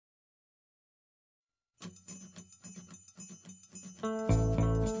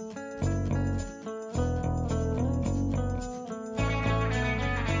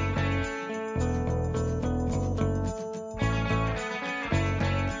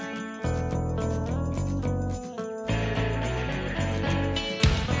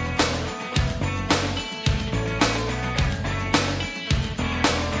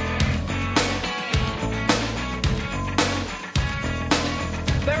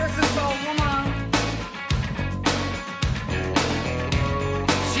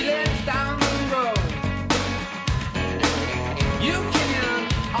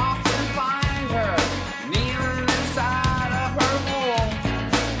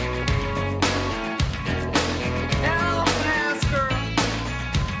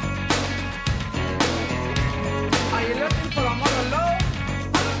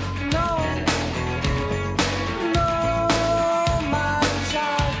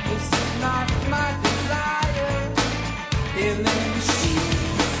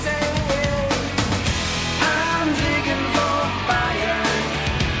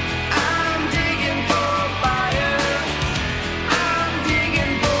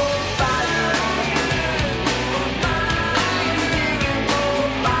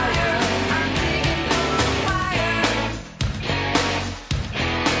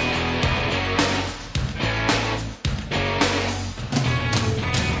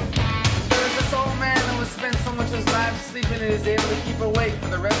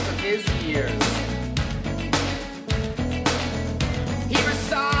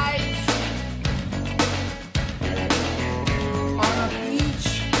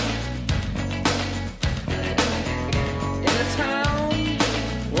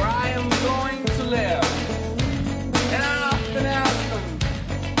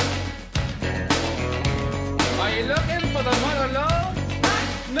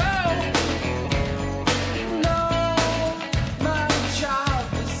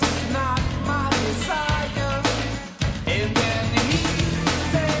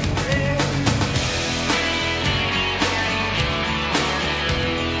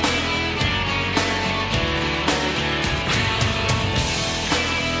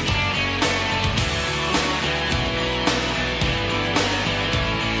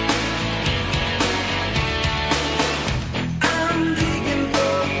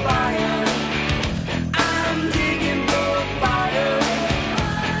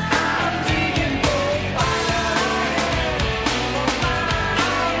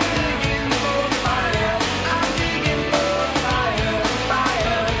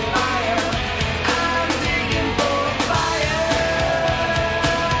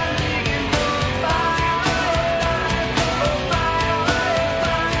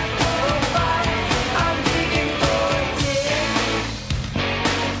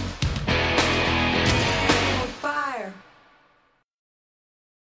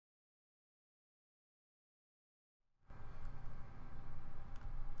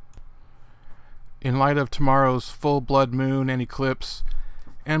In light of tomorrow's full blood moon and eclipse,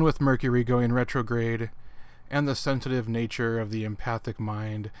 and with Mercury going retrograde, and the sensitive nature of the empathic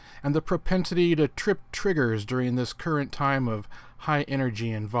mind, and the propensity to trip triggers during this current time of high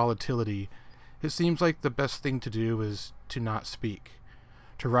energy and volatility, it seems like the best thing to do is to not speak,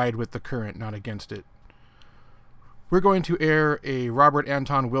 to ride with the current, not against it. We're going to air a Robert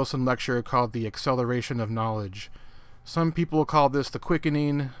Anton Wilson lecture called The Acceleration of Knowledge. Some people call this the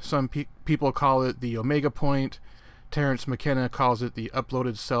quickening, some people call it the omega point, Terence McKenna calls it the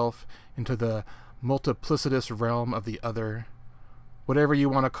uploaded self into the multiplicitous realm of the other. Whatever you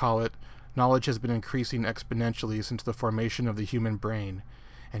want to call it, knowledge has been increasing exponentially since the formation of the human brain,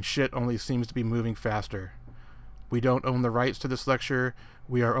 and shit only seems to be moving faster. We don't own the rights to this lecture,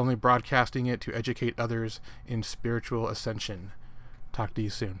 we are only broadcasting it to educate others in spiritual ascension. Talk to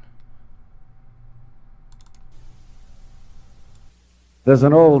you soon. There's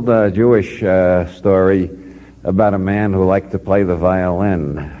an old Jewish story about a man who liked to play the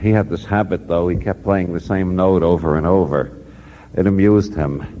violin. He had this habit, though. He kept playing the same note over and over. It amused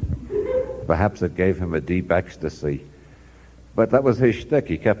him. Perhaps it gave him a deep ecstasy. But that was his shtick.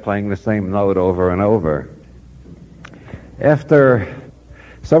 He kept playing the same note over and over. After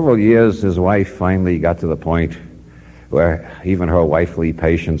several years, his wife finally got to the point where even her wifely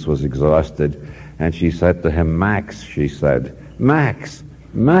patience was exhausted, and she said to him, "Max," she said, "Max,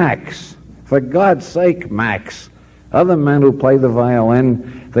 Max, for God's sake, Max. Other men who play the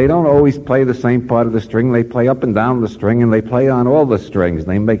violin, they don't always play the same part of the string. They play up and down the string, and they play on all the strings.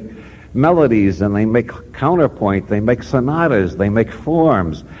 They make melodies, and they make counterpoint. They make sonatas. They make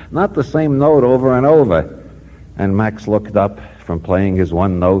forms. Not the same note over and over." And Max looked up from playing his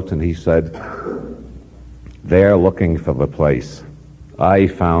one note, and he said, They're looking for the place. I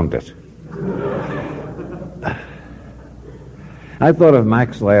found it. I thought of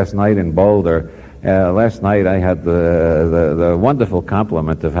Max last night in Boulder. Last night I had the wonderful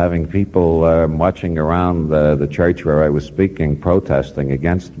compliment of having people marching around the church where I was speaking, protesting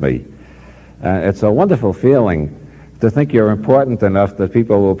against me. It's a wonderful feeling to think you're important enough that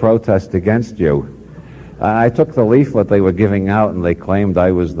people will protest against you. I took the leaflet they were giving out, and they claimed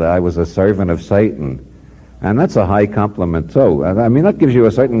I was a servant of Satan. And that's a high compliment, too. I mean, that gives you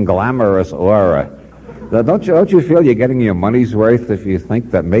a certain glamorous aura. Don't you feel you're getting your money's worth if you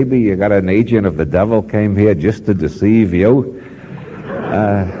think that maybe you got an agent of the devil came here just to deceive you?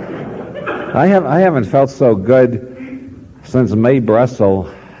 I haven't felt so good since Mae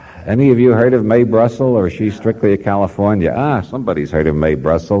Brussel. Any of you heard of Mae Brussel, or is she strictly a California? Somebody's heard of Mae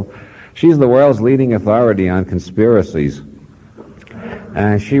Brussel. She's the world's leading authority on conspiracies.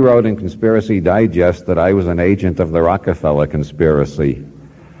 And she wrote in Conspiracy Digest that I was an agent of the Rockefeller conspiracy.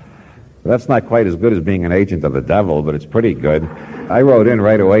 That's not quite as good as being an agent of the devil, but it's pretty good. I wrote in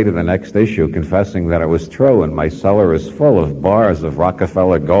right away to the next issue confessing that it was true, and my cellar is full of bars of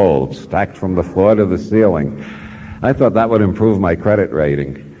Rockefeller gold stacked from the floor to the ceiling. I thought that would improve my credit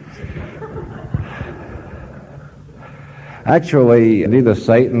rating. Actually, neither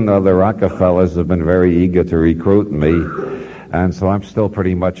Satan nor the Rockefellers have been very eager to recruit me, and so I'm still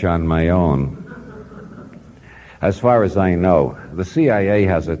pretty much on my own. As far as I know, the CIA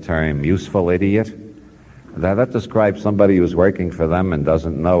has a term, useful idiot. That describes somebody who's working for them and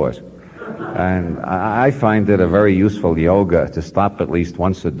doesn't know it. And I find it a very useful yoga to stop at least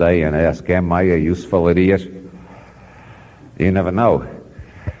once a day and ask, am I a useful idiot? You never know.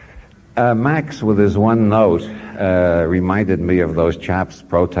 Max, with his one note, reminded me of those chaps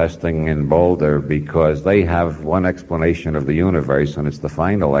protesting in Boulder because they have one explanation of the universe, and it's the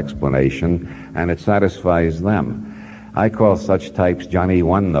final explanation, and it satisfies them. I call such types Johnny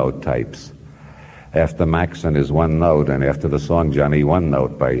One Note types, after Max and his one note, and after the song Johnny One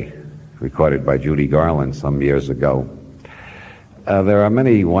Note, recorded by Judy Garland some years ago. There are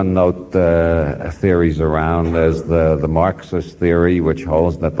many one-note theories around. There's the Marxist theory, which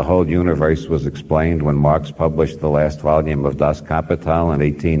holds that the whole universe was explained when Marx published the last volume of Das Kapital in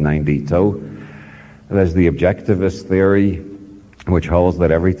 1892. There's the objectivist theory, which holds that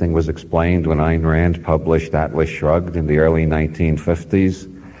everything was explained when Ayn Rand published Atlas Shrugged in the early 1950s.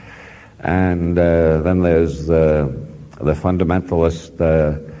 And then there's the fundamentalist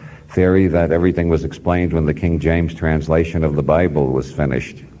theory that everything was explained when the King James translation of the Bible was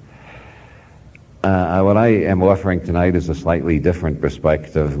finished. What I am offering tonight is a slightly different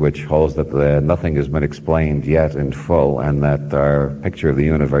perspective, which holds that nothing has been explained yet in full, and that our picture of the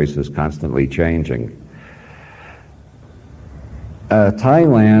universe is constantly changing.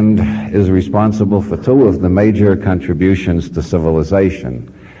 Thailand is responsible for two of the major contributions to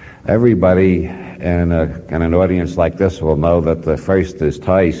civilization. Everybody in an audience like this will know that the first is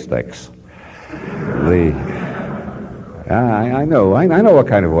Thai sticks. I know what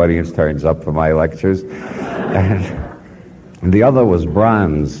kind of audience turns up for my lectures. And the other was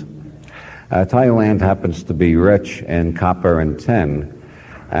bronze. Thailand happens to be rich in copper and tin,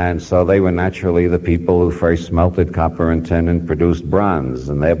 and so they were naturally the people who first smelted copper and tin and produced bronze,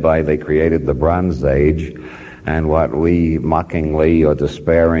 and thereby they created the Bronze Age, and what we mockingly or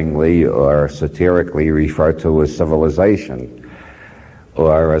despairingly or satirically refer to as civilization,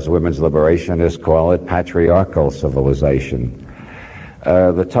 or as women's liberationists call it, patriarchal civilization.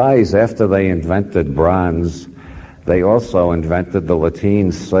 The Thais, after they invented bronze, they also invented the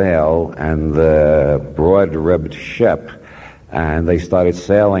lateen sail and the broad-ribbed ship, and they started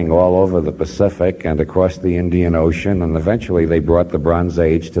sailing all over the Pacific and across the Indian Ocean, and eventually they brought the Bronze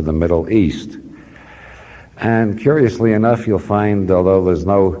Age to the Middle East. And curiously enough, you'll find, although there's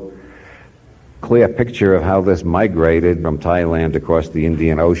no clear picture of how this migrated from Thailand across the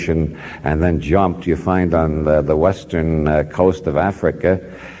Indian Ocean and then jumped, you find on the western coast of Africa,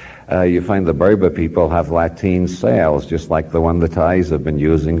 you find the Berber people have lateen sails, just like the one the Thais have been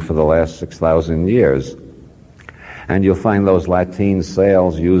using for the last 6,000 years. And you'll find those lateen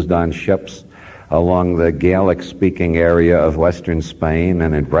sails used on ships along the Gaelic-speaking area of western Spain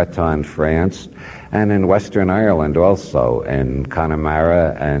and in Breton, France, and in Western Ireland also, in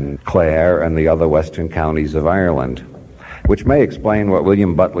Connemara and Clare and the other western counties of Ireland, which may explain what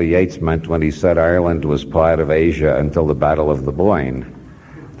William Butler Yeats meant when he said Ireland was part of Asia until the Battle of the Boyne.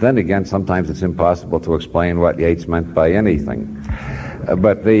 Then again, sometimes it's impossible to explain what Yeats meant by anything.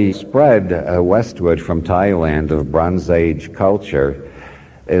 But the spread westward from Thailand of Bronze Age culture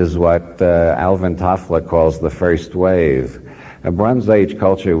is what Alvin Toffler calls the first wave. A Bronze Age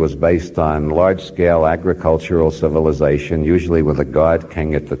culture was based on large-scale agricultural civilization, usually with a god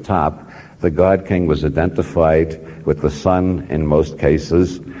king at the top. The god king was identified with the sun in most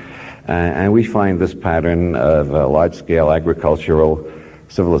cases, and we find this pattern of a large-scale agricultural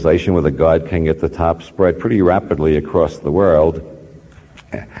civilization with a god king at the top spread pretty rapidly across the world.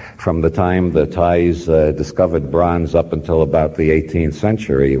 From the time the Thais discovered bronze up until about the 18th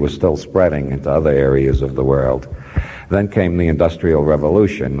century, it was still spreading into other areas of the world. Then came the Industrial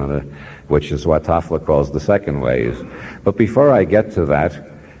Revolution, which is what Toffler calls the second wave. But before I get to that,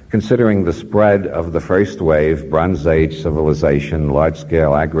 considering the spread of the first wave, Bronze Age civilization,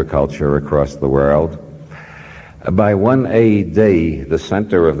 large-scale agriculture across the world, by 1 AD, the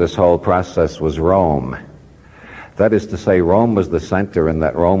center of this whole process was Rome. That is to say, Rome was the center, and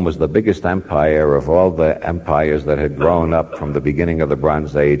that Rome was the biggest empire of all the empires that had grown up from the beginning of the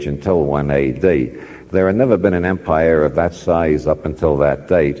Bronze Age until 1 AD. There had never been an empire of that size up until that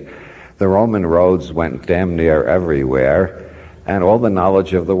date. The Roman roads went damn near everywhere, and all the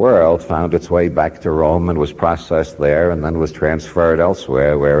knowledge of the world found its way back to Rome and was processed there and then was transferred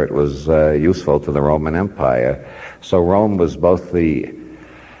elsewhere where it was useful to the Roman Empire. So Rome was both the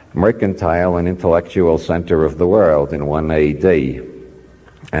mercantile and intellectual center of the world in 1 AD.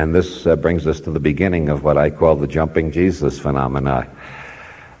 And this brings us to the beginning of what I call the jumping Jesus phenomena.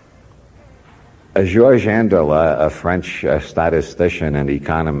 Georges Anderle, a French statistician and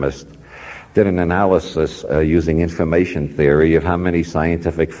economist, did an analysis using information theory of how many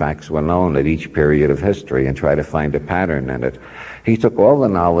scientific facts were known at each period of history and tried to find a pattern in it. He took all the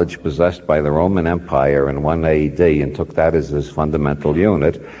knowledge possessed by the Roman Empire in 1 AD and took that as his fundamental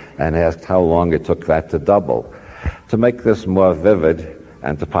unit and asked how long it took that to double. To make this more vivid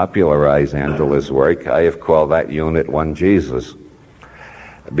and to popularize Anderle's work, I have called that unit 1 Jesus,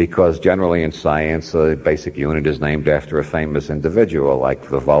 because generally in science, a basic unit is named after a famous individual, like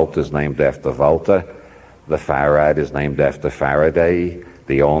the volt is named after Volta, the farad is named after Faraday,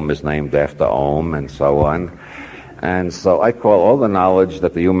 the ohm is named after Ohm, and so on. And so I call all the knowledge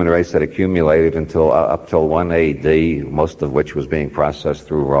that the human race had accumulated until up till 1 AD, most of which was being processed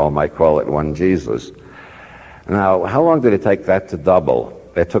through Rome, I call it 1 Jesus. Now, how long did it take that to double?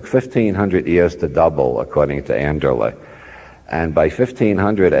 It took 1,500 years to double, according to Anderle. And by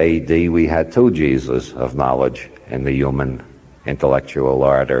 1500 AD, we had 2 Jesus of knowledge in the human intellectual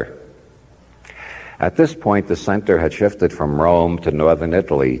order. At this point, the center had shifted from Rome to northern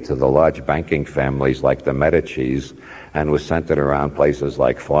Italy, to the large banking families like the Medicis, and was centered around places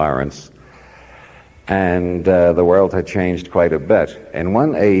like Florence. And the world had changed quite a bit. In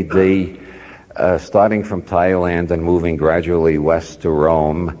 1 AD, starting from Thailand and moving gradually west to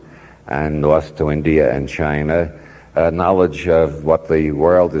Rome and north to India and China, knowledge of what the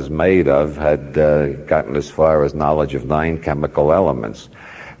world is made of had gotten as far as knowledge of 9 chemical elements.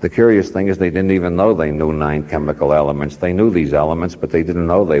 The curious thing is they didn't even know they knew 9 chemical elements. They knew these elements, but they didn't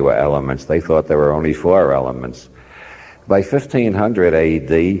know they were elements. They thought there were only 4 elements. By 1500 AD,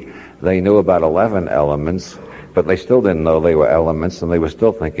 they knew about 11 elements, but they still didn't know they were elements, and they were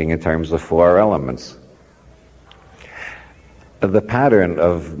still thinking in terms of 4 elements. The pattern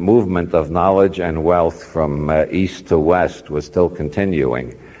of movement of knowledge and wealth from east to west was still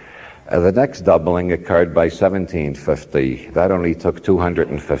continuing. The next doubling occurred by 1750. That only took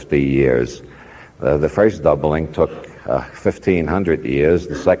 250 years. The first doubling took 1,500 years.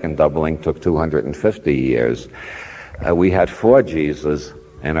 The second doubling took 250 years. We had 4 Jesus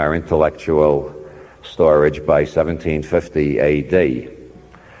in our intellectual storage by 1750 AD.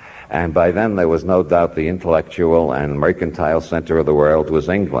 And by then, there was no doubt the intellectual and mercantile center of the world was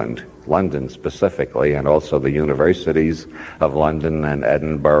England, London specifically, and also the universities of London and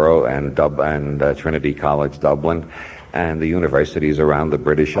Edinburgh and Trinity College Dublin, and the universities around the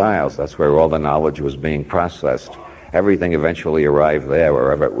British Isles. That's where all the knowledge was being processed. Everything eventually arrived there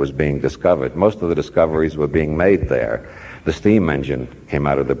wherever it was being discovered. Most of the discoveries were being made there. The steam engine came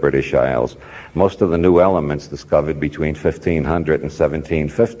out of the British Isles. Most of the new elements discovered between 1500 and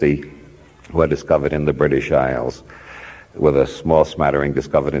 1750 were discovered in the British Isles, with a small smattering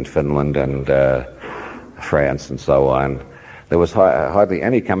discovered in Finland and France and so on. There was hardly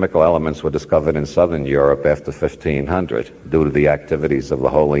any chemical elements were discovered in southern Europe after 1500 due to the activities of the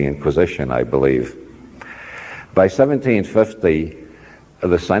Holy Inquisition, I believe. By 1750,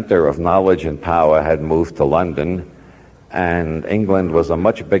 the center of knowledge and power had moved to London, and England was a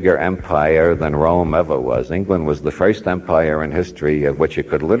much bigger empire than Rome ever was. England was the first empire in history of which it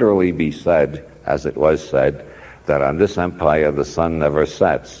could literally be said, as it was said, that on this empire the sun never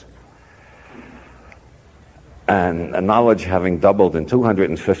sets. And knowledge having doubled in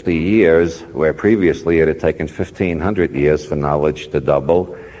 250 years, where previously it had taken 1,500 years for knowledge to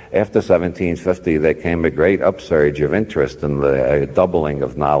double, after 1750 there came a great upsurge of interest in the doubling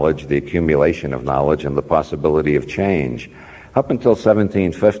of knowledge, the accumulation of knowledge, and the possibility of change. Up until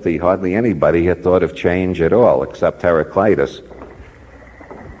 1750, hardly anybody had thought of change at all, except Heraclitus,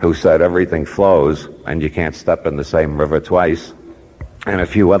 who said everything flows and you can't step in the same river twice, and a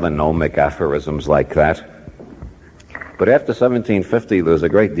few other gnomic aphorisms like that. But after 1750, there was a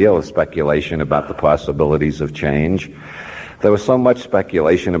great deal of speculation about the possibilities of change. There was so much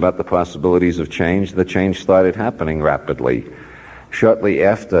speculation about the possibilities of change that change started happening rapidly. Shortly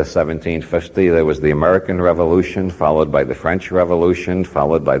after 1750, there was the American Revolution, followed by the French Revolution,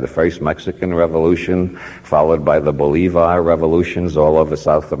 followed by the First Mexican Revolution, followed by the Bolivar revolutions all over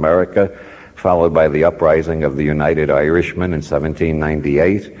South America, followed by the uprising of the United Irishmen in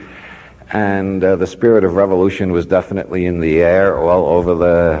 1798. And the spirit of revolution was definitely in the air all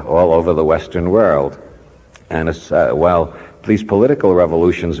over the Western world. And while these political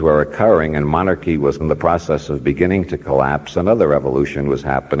revolutions were occurring and monarchy was in the process of beginning to collapse, another revolution was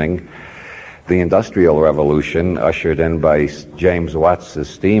happening. The Industrial Revolution, ushered in by James Watt's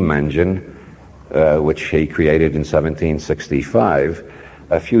steam engine, which he created in 1765.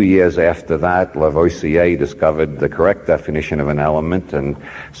 A few years after that, Lavoisier discovered the correct definition of an element, and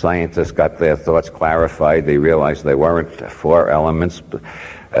scientists got their thoughts clarified. They realized there weren't 4 elements,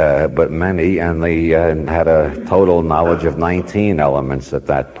 but many, and they had a total knowledge of 19 elements at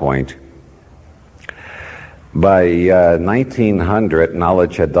that point. By 1900,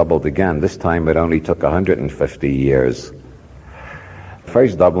 knowledge had doubled again. This time it only took 150 years.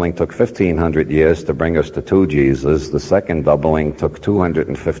 First doubling took 1,500 years to bring us to 2 Jesus. The second doubling took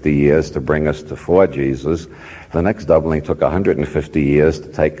 250 years to bring us to 4 Jesus. The next doubling took 150 years to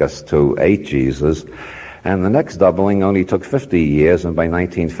take us to 8 Jesus. And the next doubling only took 50 years, and by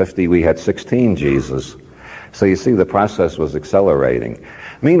 1950 we had 16 Jesus. So you see, the process was accelerating.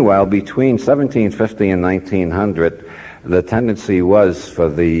 Meanwhile, between 1750 and 1900, the tendency was for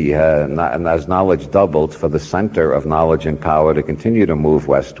as knowledge doubled, for the center of knowledge and power to continue to move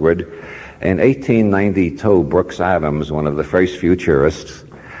westward. In 1892, Brooks Adams, one of the first futurists,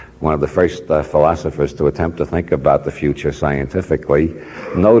 one of the first philosophers to attempt to think about the future scientifically,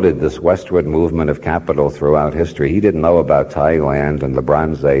 noted this westward movement of capital throughout history. He didn't know about Thailand and the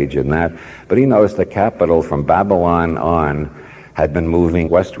Bronze Age and that, but he noticed that capital from Babylon on had been moving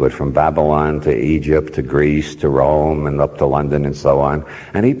westward, from Babylon to Egypt to Greece to Rome and up to London and so on.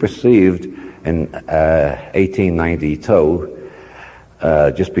 And he perceived in 1892,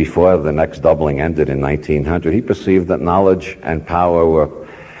 just before the next doubling ended in 1900, he perceived that knowledge and power were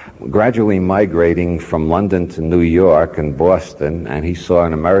gradually migrating from London to New York and Boston, and he saw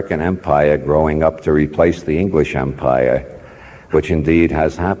an American empire growing up to replace the English empire, which indeed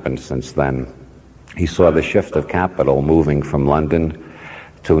has happened since then. He saw the shift of capital moving from London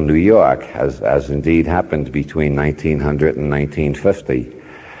to New York, as indeed happened between 1900 and 1950.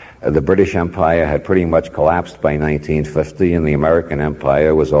 The British Empire had pretty much collapsed by 1950, and the American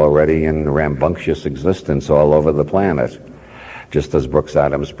Empire was already in rambunctious existence all over the planet, just as Brooks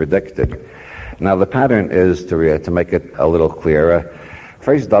Adams predicted. Now, the pattern is, to make it a little clearer,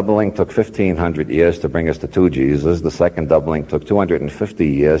 first doubling took 1,500 years to bring us to 2 Jesus. The second doubling took 250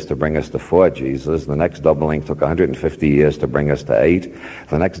 years to bring us to 4 Jesus. The next doubling took 150 years to bring us to 8.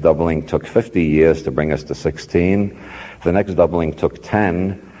 The next doubling took 50 years to bring us to 16. The next doubling took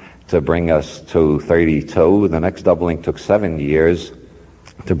 10 to bring us to 32. The next doubling took 7 years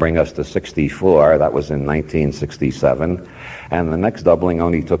to bring us to 64. That was in 1967. And the next doubling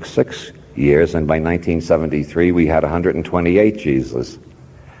only took 6 years, and by 1973 we had 128 Jesus.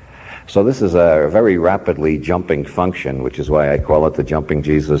 So this is a very rapidly jumping function, which is why I call it the jumping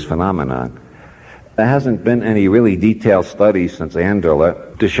Jesus phenomenon. There hasn't been any really detailed studies since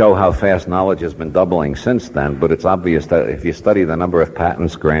Anderle to show how fast knowledge has been doubling since then, but it's obvious that if you study the number of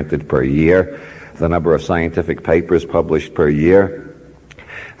patents granted per year, the number of scientific papers published per year,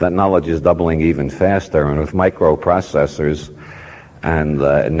 that knowledge is doubling even faster. And with microprocessors and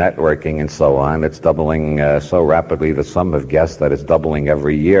networking and so on, it's doubling so rapidly that some have guessed that it's doubling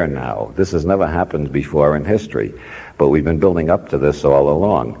every year now. This has never happened before in history, but we've been building up to this all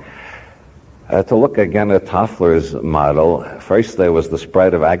along. To look again at Toffler's model, first there was the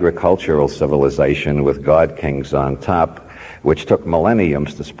spread of agricultural civilization with god kings on top, which took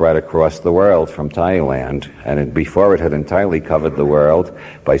millenniums to spread across the world from Thailand. And before it had entirely covered the world,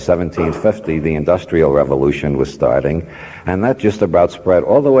 by 1750, the Industrial Revolution was starting, and that just about spread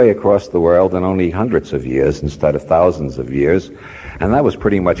all the way across the world in only hundreds of years instead of thousands of years, and that was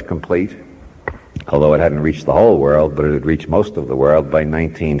pretty much complete. although it hadn't reached the whole world, but it had reached most of the world by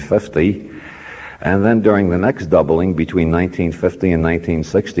 1950. And then during the next doubling, between 1950 and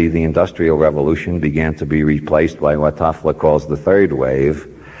 1960, the Industrial Revolution began to be replaced by what Toffler calls the third wave,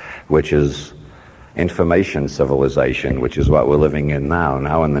 which is information civilization, which is what we're living in now.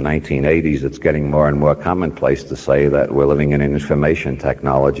 Now in the 1980s, it's getting more and more commonplace to say that we're living in an information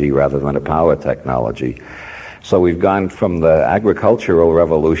technology rather than a power technology. So we've gone from the agricultural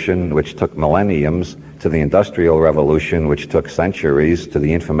revolution, which took millenniums, to the Industrial Revolution, which took centuries, to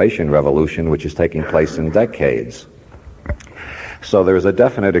the Information Revolution, which is taking place in decades. So there's a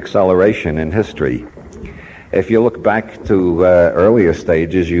definite acceleration in history. If you look back to earlier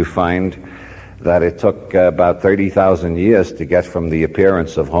stages, you find that it took about 30,000 years to get from the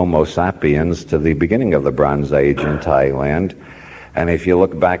appearance of Homo sapiens to the beginning of the Bronze Age in Thailand. And if you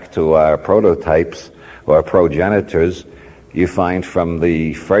look back to our prototypes or progenitors, you find from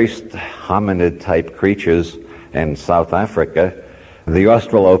the first hominid-type creatures in South Africa, the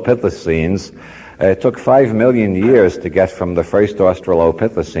Australopithecines, it took 5 million years to get from the first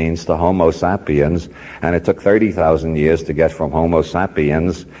Australopithecines to Homo sapiens, and it took 30,000 years to get from Homo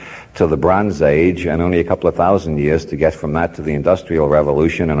sapiens to the Bronze Age, and only a couple of thousand years to get from that to the Industrial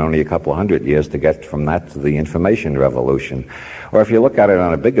Revolution, and only a couple of hundred years to get from that to the Information Revolution. Or if you look at it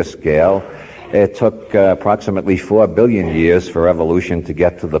on a bigger scale, it took approximately 4 billion years for evolution to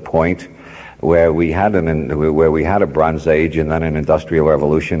get to the point where we had a Bronze Age and then an Industrial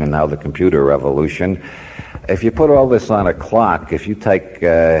Revolution and now the Computer Revolution. If you put all this on a clock, if you take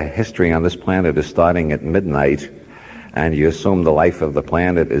history on this planet is starting at midnight, and you assume the life of the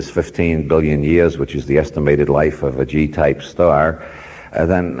planet is 15 billion years, which is the estimated life of a G-type star,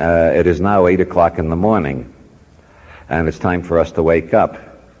 then it is now 8 o'clock in the morning, and it's time for us to wake up.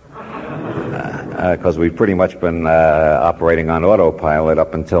 Because we've pretty much been operating on autopilot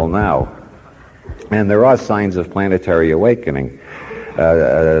up until now. And there are signs of planetary awakening.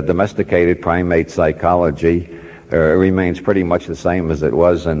 Domesticated primate psychology remains pretty much the same as it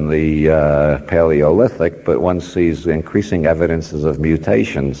was in the Paleolithic, but one sees increasing evidences of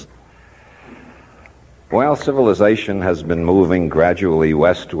mutations. While civilization has been moving gradually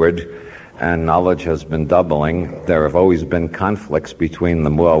westward, and knowledge has been doubling, there have always been conflicts between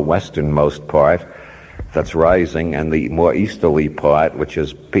the more westernmost part that's rising and the more easterly part, which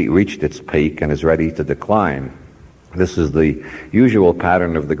has reached its peak and is ready to decline. This is the usual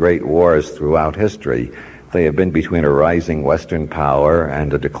pattern of the great wars throughout history. They have been between a rising western power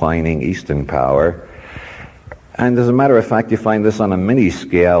and a declining eastern power. And as a matter of fact, you find this on a mini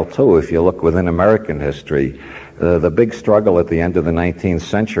scale too, if you look within American history. The big struggle at the end of the 19th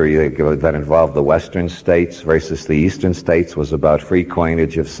century that involved the western states versus the eastern states was about free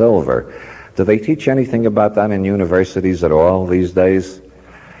coinage of silver. Do they teach anything about that in universities at all these days?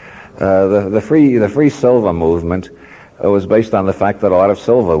 The free silver movement was based on the fact that a lot of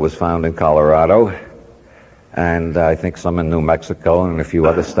silver was found in Colorado, and I think some in New Mexico and a few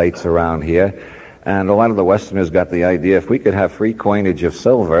other states around here. And a lot of the Westerners got the idea, if we could have free coinage of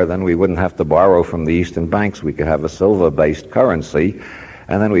silver, then we wouldn't have to borrow from the Eastern banks. We could have a silver-based currency,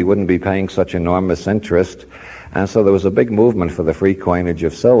 and then we wouldn't be paying such enormous interest. And so there was a big movement for the free coinage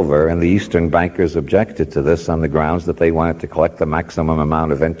of silver, and the Eastern bankers objected to this on the grounds that they wanted to collect the maximum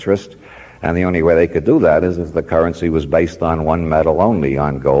amount of interest. And the only way they could do that is if the currency was based on one metal only,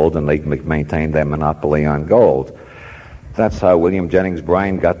 on gold, and they maintained their monopoly on gold. That's how William Jennings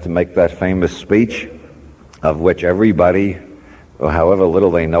Bryan got to make that famous speech, of which everybody, however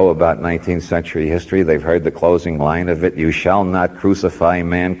little they know about 19th century history, they've heard the closing line of it, "You shall not crucify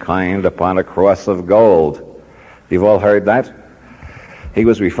mankind upon a cross of gold." You've all heard that? He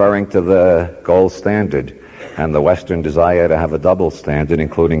was referring to the gold standard and the Western desire to have a double standard,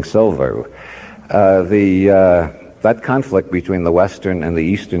 including silver. That conflict between the Western and the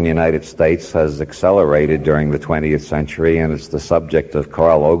Eastern United States has accelerated during the 20th century, and it's the subject of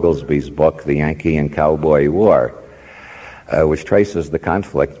Carl Oglesby's book, The Yankee and Cowboy War, which traces the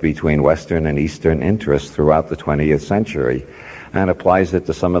conflict between Western and Eastern interests throughout the 20th century and applies it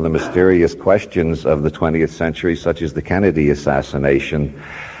to some of the mysterious questions of the 20th century, such as the Kennedy assassination,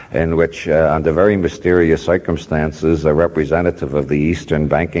 in which, under very mysterious circumstances, a representative of the Eastern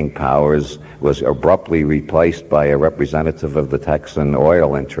banking powers was abruptly replaced by a representative of the Texan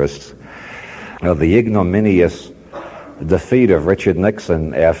oil interests. The ignominious defeat of Richard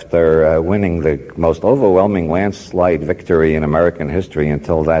Nixon after winning the most overwhelming landslide victory in American history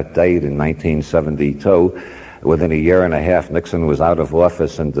until that date in 1972, within a year and a half, Nixon was out of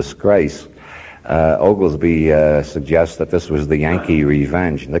office in disgrace. Oglesby suggests that this was the Yankee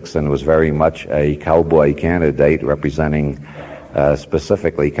revenge. Nixon was very much a cowboy candidate representing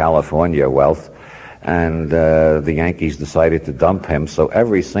specifically California wealth. and the Yankees decided to dump him, so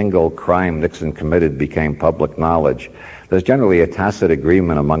every single crime Nixon committed became public knowledge. There's generally a tacit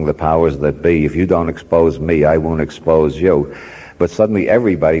agreement among the powers that be. If you don't expose me, I won't expose you. But suddenly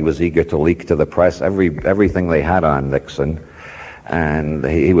everybody was eager to leak to the press everything they had on Nixon, and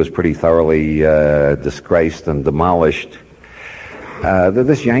he was pretty thoroughly disgraced and demolished.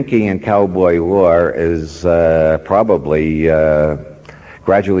 This Yankee and cowboy war is probably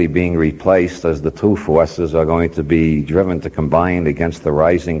gradually being replaced as the two forces are going to be driven to combine against the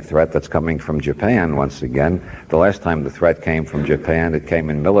rising threat that's coming from Japan once again. The last time the threat came from Japan, it came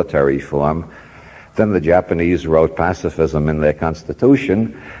in military form. Then the Japanese wrote pacifism in their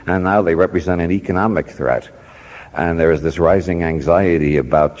constitution, and now they represent an economic threat. And there is this rising anxiety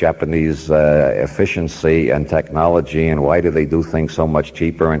about Japanese efficiency and technology, and why do they do things so much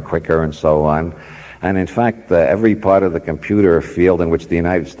cheaper and quicker and so on. And in fact, every part of the computer field in which the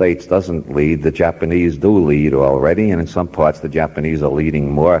United States doesn't lead, the Japanese do lead already, and in some parts the Japanese are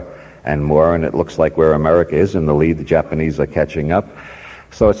leading more and more, and it looks like where America is in the lead, the Japanese are catching up.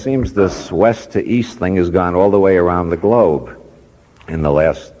 So it seems this west to east thing has gone all the way around the globe in the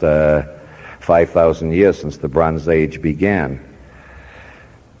last 5,000 years since the Bronze Age began.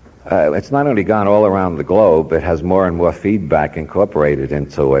 It's not only gone all around the globe, it has more and more feedback incorporated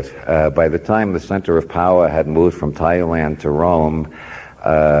into it. By the time the center of power had moved from Thailand to Rome,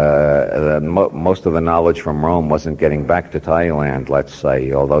 most of the knowledge from Rome wasn't getting back to Thailand, let's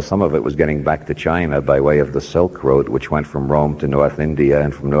say, although some of it was getting back to China by way of the Silk Road, which went from Rome to North India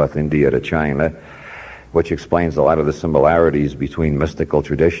and from North India to China, which explains a lot of the similarities between mystical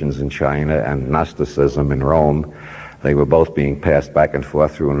traditions in China and Gnosticism in Rome. They were both being passed back and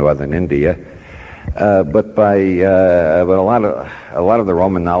forth through northern India, but a lot of the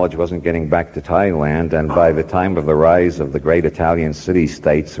Roman knowledge wasn't getting back to Thailand. And by the time of the rise of the great Italian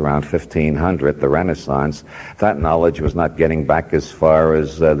city-states around 1500, the Renaissance, that knowledge was not getting back as far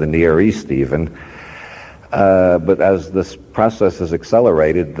as the Near East even. But as this process has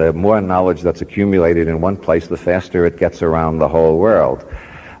accelerated, the more knowledge that's accumulated in one place, the faster it gets around the whole world.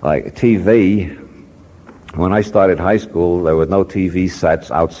 Like TV. When I started high school, there were no TV sets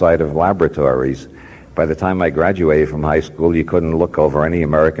outside of laboratories. By the time I graduated from high school, you couldn't look over any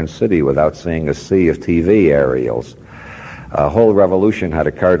American city without seeing a sea of TV aerials. A whole revolution had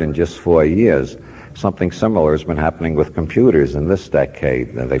occurred in just 4 years. Something similar has been happening with computers in this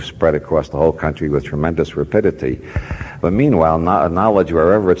decade. They've spread across the whole country with tremendous rapidity. But meanwhile, knowledge,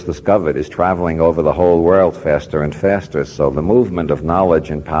 wherever it's discovered, is traveling over the whole world faster and faster. So the movement of knowledge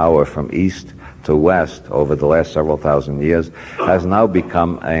and power from east to west over the last several thousand years has now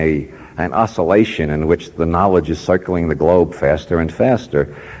become an oscillation in which the knowledge is circling the globe faster and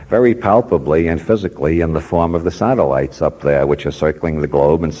faster, very palpably and physically in the form of the satellites up there, which are circling the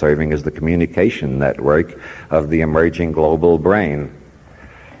globe and serving as the communication network of the emerging global brain.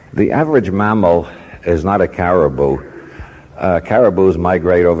 The average mammal is not a caribou. Caribous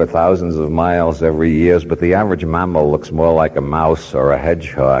migrate over thousands of miles every year, but the average mammal looks more like a mouse or a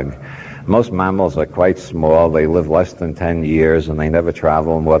hedgehog. Most mammals are quite small. They live less than 10 years, and they never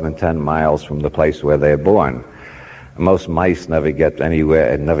travel more than 10 miles from the place where they're born. Most mice never get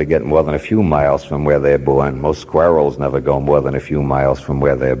anywhere and never get more than a few miles from where they're born. Most squirrels never go more than a few miles from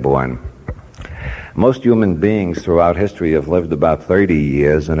where they're born. Most human beings throughout history have lived about 30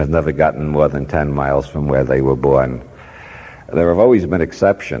 years and have never gotten more than 10 miles from where they were born. There have always been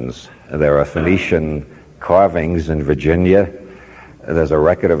exceptions. There are Phoenician carvings in Virginia. There's a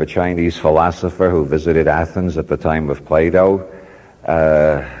record of a Chinese philosopher who visited Athens at the time of Plato.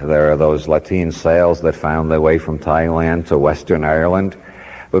 There are those Latin sails that found their way from Thailand to Western Ireland.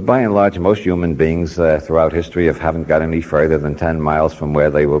 But by and large, most human beings throughout history haven't got any further than 10 miles from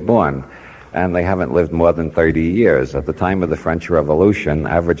where they were born. And they haven't lived more than 30 years. At the time of the French Revolution,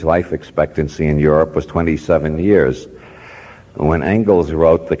 average life expectancy in Europe was 27 years. When Engels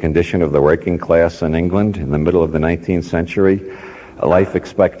wrote The Condition of the Working Class in England in the middle of the 19th century, life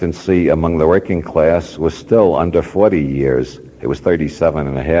expectancy among the working class was still under 40 years. It was 37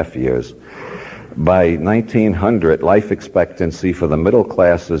 and a half years. By 1900, life expectancy for the middle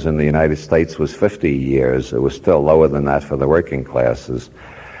classes in the United States was 50 years. It was still lower than that for the working classes.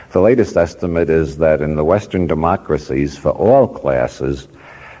 The latest estimate is that in the Western democracies, for all classes,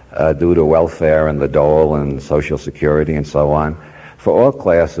 due to welfare and the dole and Social Security and so on, for all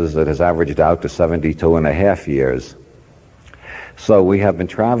classes it has averaged out to 72 and a half years. So we have been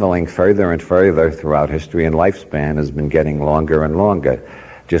traveling further and further throughout history, and lifespan has been getting longer and longer,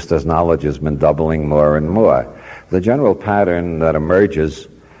 just as knowledge has been doubling more and more. The general pattern that emerges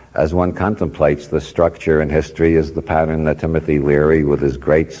as one contemplates the structure in history is the pattern that Timothy Leary, with his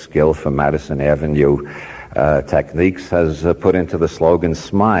great skill for Madison Avenue techniques, has put into the slogan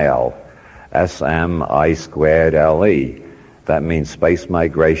SMILE, SMI²LE. That means space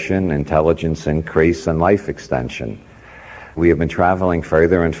migration, intelligence increase, and life extension. We have been traveling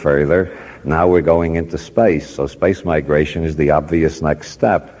further and further. Now we're going into space, so space migration is the obvious next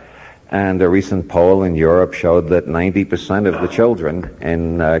step. And a recent poll in Europe showed that 90% of the children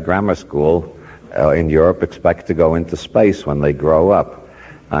in grammar school in Europe expect to go into space when they grow up.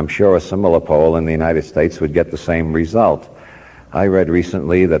 I'm sure a similar poll in the United States would get the same result. I read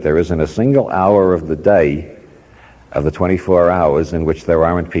recently that there isn't a single hour of the day, of the 24 hours, in which there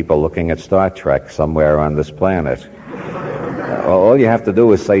aren't people looking at Star Trek somewhere on this planet. All you have to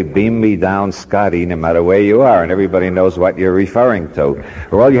do is say, "Beam me down, Scotty," no matter where you are, and everybody knows what you're referring to.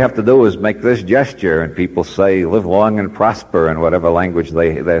 Or all you have to do is make this gesture, and people say, "Live long and prosper," in whatever language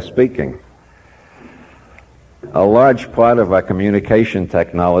they're speaking. A large part of our communication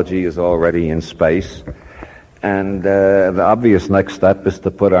technology is already in space, and the obvious next step is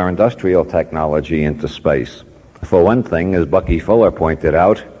to put our industrial technology into space. For one thing, as Bucky Fuller pointed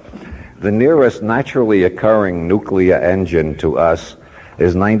out, the nearest naturally occurring nuclear engine to us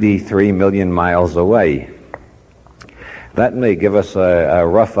is 93 million miles away. That may give us a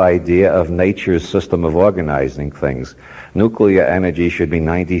rough idea of nature's system of organizing things. Nuclear energy should be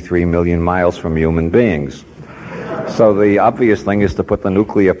 93 million miles from human beings. So the obvious thing is to put the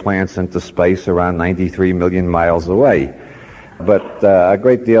nuclear plants into space around 93 million miles away. But a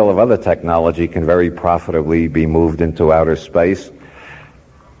great deal of other technology can very profitably be moved into outer space.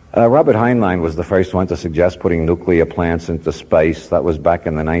 Robert Heinlein was the first one to suggest putting nuclear plants into space. That was back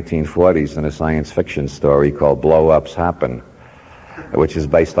in the 1940s in a science fiction story called Blow-Ups Happen, which is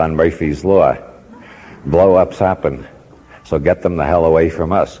based on Murphy's Law. Blow-ups happen, so get them the hell away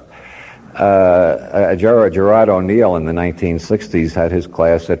from us. Gerard O'Neill in the 1960s had his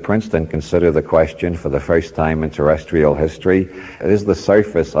class at Princeton consider the question for the first time in terrestrial history: is the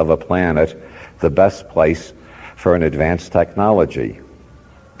surface of a planet the best place for an advanced technology?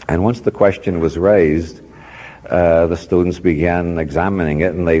 And once the question was raised, the students began examining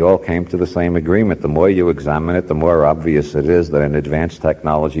it, and they all came to the same agreement. The more you examine it, the more obvious it is that an advanced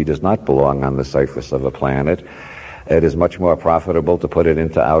technology does not belong on the surface of a planet. It is much more profitable to put it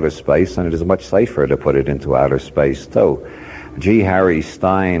into outer space, and it is much safer to put it into outer space, too. G. Harry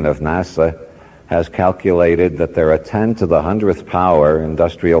Stine of NASA has calculated that there are 10 to the 100th power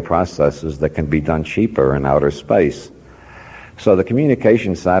industrial processes that can be done cheaper in outer space. So the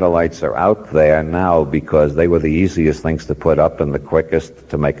communication satellites are out there now because they were the easiest things to put up and the quickest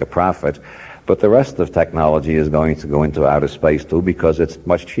to make a profit. But the rest of technology is going to go into outer space too, because it's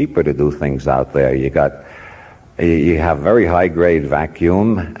much cheaper to do things out there. You have very high-grade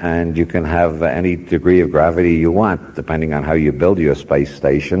vacuum, and you can have any degree of gravity you want, depending on how you build your space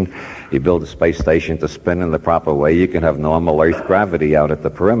station. You build a space station to spin in the proper way, you can have normal Earth gravity out at the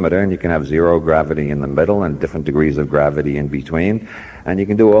perimeter, and you can have zero gravity in the middle and different degrees of gravity in between. And you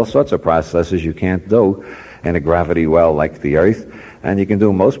can do all sorts of processes you can't do in a gravity well like the Earth. And you can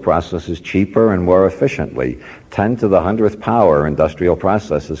do most processes cheaper and more efficiently. 10 to the 100th power industrial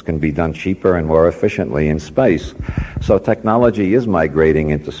processes can be done cheaper and more efficiently in space. So technology is migrating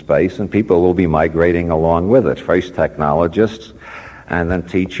into space, and people will be migrating along with it. First technologists, and then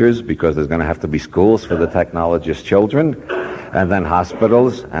teachers, because there's going to have to be schools for the technologists' children, and then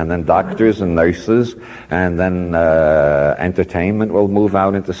hospitals, and then doctors and nurses, and then entertainment will move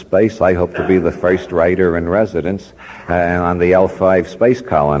out into space. I hope to be the first writer in residence on the L5 space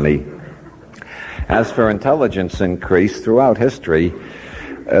colony. As for intelligence increase, throughout history,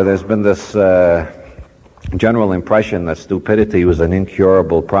 there's been this general impression that stupidity was an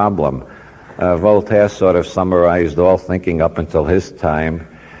incurable problem. Voltaire sort of summarized all thinking up until his time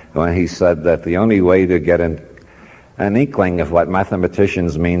when he said that the only way to get an inkling of what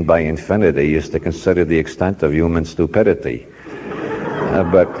mathematicians mean by infinity is to consider the extent of human stupidity.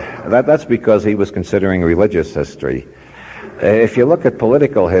 But that's because he was considering religious history. If you look at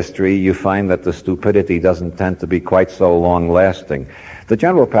political history, you find that the stupidity doesn't tend to be quite so long-lasting. The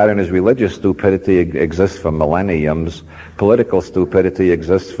general pattern is religious stupidity exists for millenniums, political stupidity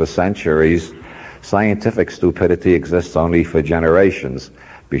exists for centuries, scientific stupidity exists only for generations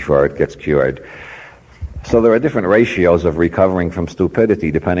before it gets cured. So there are different ratios of recovering from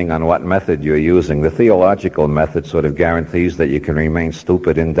stupidity depending on what method you're using. The theological method sort of guarantees that you can remain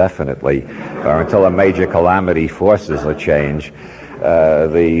stupid indefinitely or until a major calamity forces a change.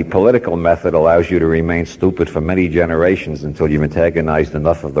 The political method allows you to remain stupid for many generations until you've antagonized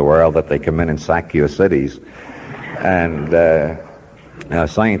enough of the world that they come in and sack your cities. And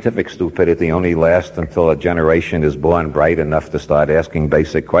Scientific stupidity only lasts until a generation is born bright enough to start asking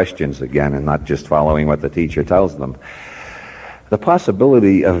basic questions again and not just following what the teacher tells them. The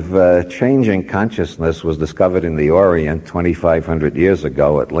possibility of changing consciousness was discovered in the Orient 2,500 years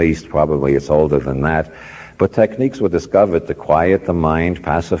ago at least. Probably it's older than that. But techniques were discovered to quiet the mind,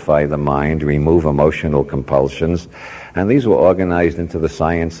 pacify the mind, remove emotional compulsions, and these were organized into the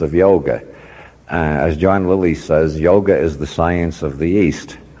science of yoga. As John Lilly says, yoga is the science of the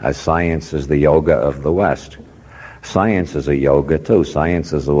East, as science is the yoga of the West. Science is a yoga, too.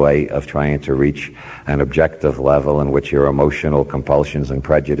 Science is a way of trying to reach an objective level in which your emotional compulsions and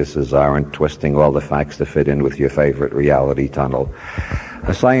prejudices aren't twisting all the facts to fit in with your favorite reality tunnel.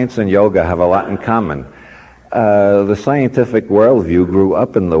 Science and yoga have a lot in common. The scientific worldview grew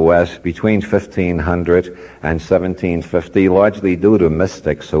up in the West between 1500 and 1750, largely due to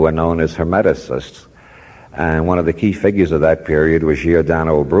mystics who were known as Hermeticists. And one of the key figures of that period was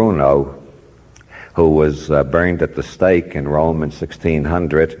Giordano Bruno, who was burned at the stake in Rome in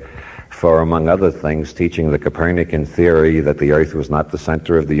 1600 for, among other things, teaching the Copernican theory that the Earth was not the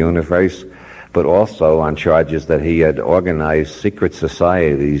center of the universe, but also on charges that he had organized secret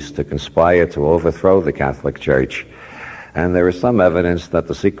societies to conspire to overthrow the Catholic Church. And there is some evidence that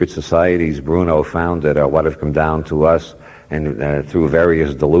the secret societies Bruno founded are what have come down to us through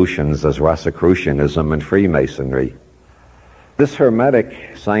various delusions as Rosicrucianism and Freemasonry. This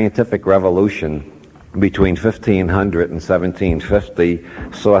Hermetic scientific revolution between 1500 and 1750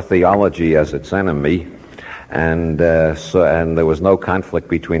 saw theology as its enemy, and there was no conflict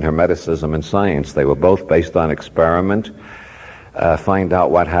between Hermeticism and science. They were both based on experiment, find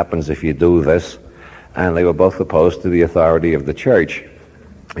out what happens if you do this, and they were both opposed to the authority of the Church.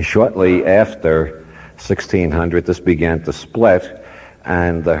 Shortly after 1600, this began to split,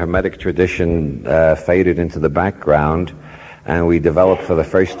 and the Hermetic tradition faded into the background, and we developed for the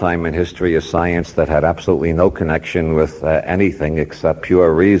first time in history a science that had absolutely no connection with anything except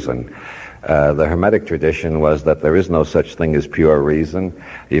pure reason. The Hermetic tradition was that there is no such thing as pure reason.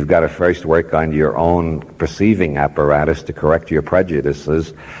 You've got to first work on your own perceiving apparatus to correct your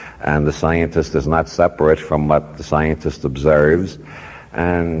prejudices, and the scientist is not separate from what the scientist observes.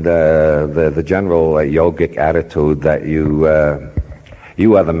 And the general yogic attitude that you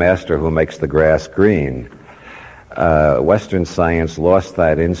are the master who makes the grass green. Western science lost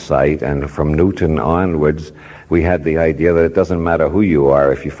that insight, and from Newton onwards, we had the idea that it doesn't matter who you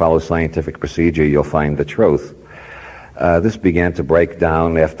are. If you follow scientific procedure, you'll find the truth. This began to break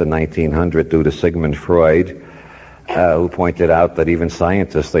down after 1900 due to Sigmund Freud, who pointed out that even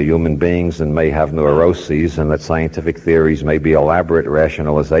scientists are human beings and may have neuroses, and that scientific theories may be elaborate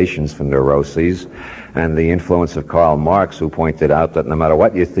rationalizations for neuroses, and the influence of Karl Marx, who pointed out that no matter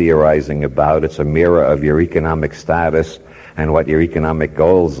what you're theorizing about, it's a mirror of your economic status and what your economic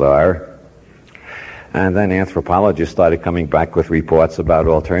goals are. And then anthropologists started coming back with reports about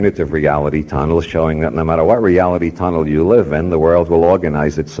alternative reality tunnels, showing that no matter what reality tunnel you live in, the world will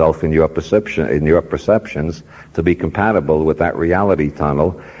organize itself in your perceptions to be compatible with that reality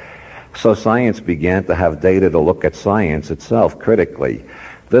tunnel. So science began to have data to look at science itself critically.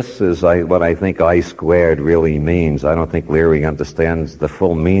 This is what I think I squared really means. I don't think Leary understands the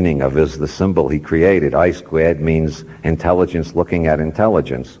full meaning of the symbol he created. I squared means intelligence looking at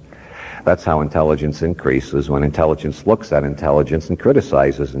intelligence. That's how intelligence increases, when intelligence looks at intelligence and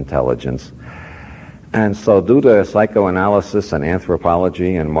criticizes intelligence. And so due to psychoanalysis and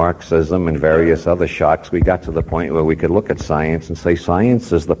anthropology and Marxism and various other shocks, we got to the point where we could look at science and say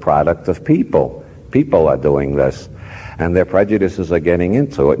science is the product of people. People are doing this, and their prejudices are getting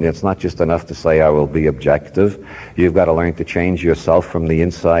into it. And it's not just enough to say I will be objective. You've got to learn to change yourself from the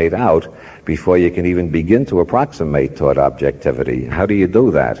inside out before you can even begin to approximate toward objectivity. How do you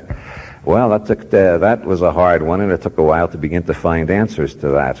do that? Well, that was a hard one, and it took a while to begin to find answers to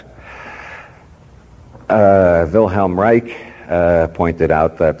that. Wilhelm Reich pointed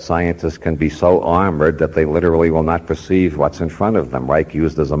out that scientists can be so armored that they literally will not perceive what's in front of them. Reich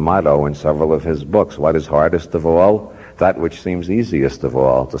used as a motto in several of his books, what is hardest of all? That which seems easiest of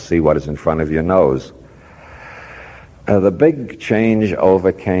all, to see what is in front of your nose. The big change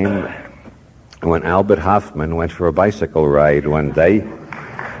overcame when Albert Hofmann went for a bicycle ride one day,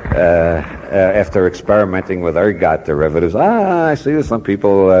 after experimenting with ergot derivatives. I see that some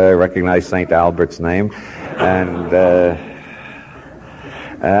people recognize St. Albert's name. And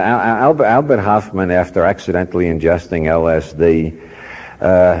Albert Hofmann, after accidentally ingesting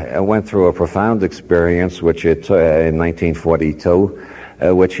LSD, went through a profound experience, which in 1942,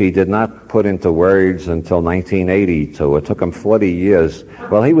 which he did not put into words until 1982. It took him 40 years.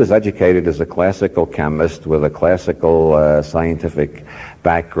 Well, he was educated as a classical chemist with a classical scientific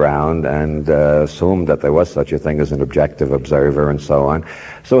background and assumed that there was such a thing as an objective observer and so on.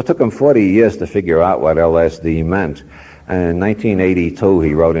 So it took him 40 years to figure out what LSD meant. And in 1982,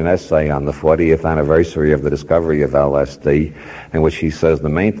 he wrote an essay on the 40th anniversary of the discovery of LSD, in which he says, the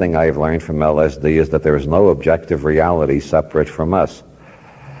main thing I have learned from LSD is that there is no objective reality separate from us.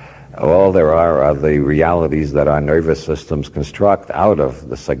 All there are the realities that our nervous systems construct out of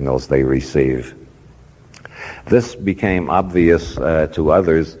the signals they receive. This became obvious to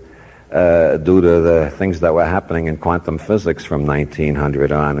others due to the things that were happening in quantum physics from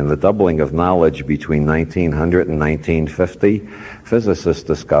 1900 on. In the doubling of knowledge between 1900 and 1950, physicists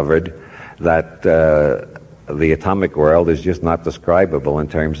discovered that the atomic world is just not describable in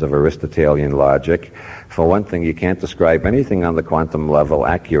terms of Aristotelian logic. For one thing, you can't describe anything on the quantum level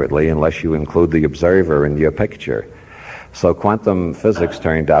accurately unless you include the observer in your picture. So quantum physics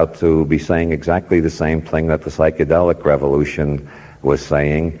turned out to be saying exactly the same thing that the psychedelic revolution was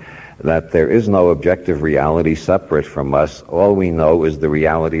saying, that there is no objective reality separate from us. All we know is the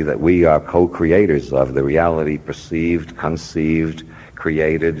reality that we are co-creators of, the reality perceived, conceived,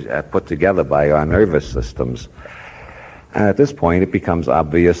 created, put together by our nervous systems. And at this point, it becomes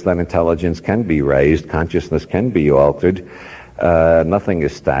obvious that intelligence can be raised, consciousness can be altered. Nothing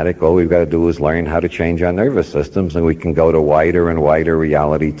is static. All we've got to do is learn how to change our nervous systems, and we can go to wider and wider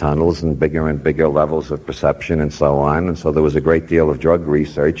reality tunnels and bigger levels of perception and so on. And so there was a great deal of drug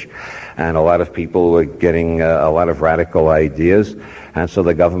research, and a lot of people were getting a lot of radical ideas, and so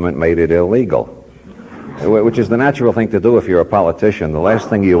the government made it illegal, which is the natural thing to do if you're a politician. The last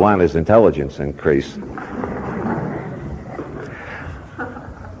thing you want is intelligence increase.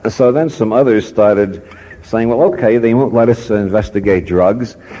 So then some others started saying, well, okay, they won't let us investigate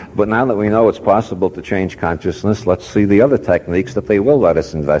drugs, but now that we know it's possible to change consciousness, let's see the other techniques that they will let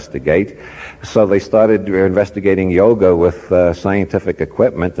us investigate. So they started investigating yoga with scientific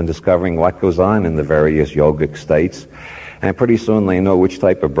equipment and discovering what goes on in the various yogic states. And pretty soon they know which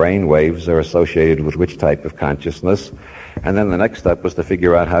type of brain waves are associated with which type of consciousness. And then the next step was to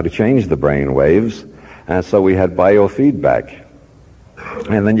figure out how to change the brain waves. And so we had biofeedback.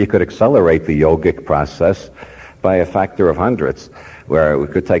 And then you could accelerate the yogic process by a factor of hundreds, where we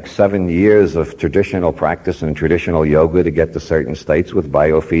could take 7 years of traditional practice and traditional yoga to get to certain states. With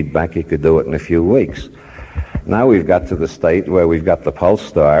biofeedback, you could do it in a few weeks. Now we've got to the state where we've got the pulse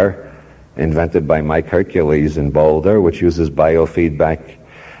star, invented by Mike Hercules in Boulder, which uses biofeedback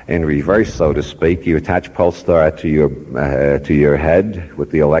in reverse, so to speak. You attach pulse star to your head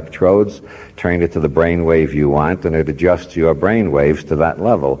with the electrodes, turn it to the brain wave you want, and it adjusts your brain waves to that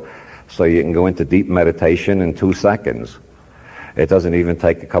level. So you can go into deep meditation in 2 seconds. It doesn't even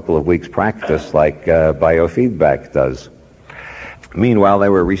take a couple of weeks practice like biofeedback does. Meanwhile,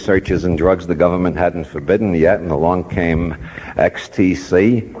 there were researches in drugs the government hadn't forbidden yet, and along came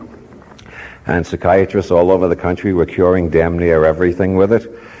XTC, and psychiatrists all over the country were curing damn near everything with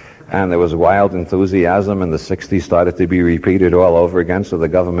it. And there was wild enthusiasm, and the 60s started to be repeated all over again, so the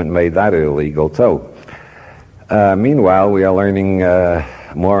government made that illegal too. Meanwhile, we are learning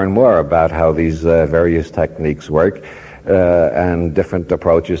more and more about how these various techniques work and different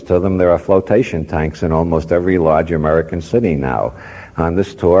approaches to them. There are flotation tanks in almost every large American city now. On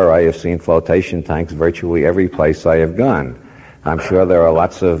this tour, I have seen flotation tanks virtually every place I have gone. I'm sure there are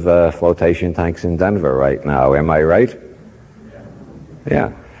lots of flotation tanks in Denver right now. Am I right?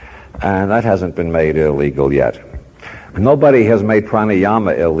 Yeah. And that hasn't been made illegal yet. Nobody has made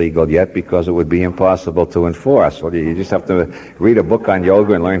pranayama illegal yet because it would be impossible to enforce. Well, you just have to read a book on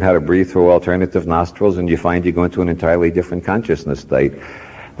yoga and learn how to breathe through alternative nostrils, and you find you go into an entirely different consciousness state.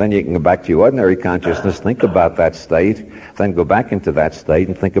 Then you can go back to your ordinary consciousness, think about that state, then go back into that state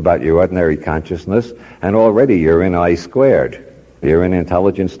and think about your ordinary consciousness, and already you're in I squared. You're in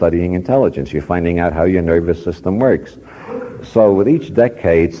intelligence studying intelligence. You're finding out how your nervous system works. So with each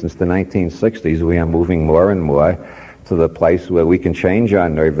decade since the 1960s, we are moving more and more to the place where we can change our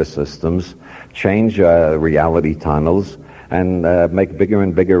nervous systems, change reality tunnels, and make bigger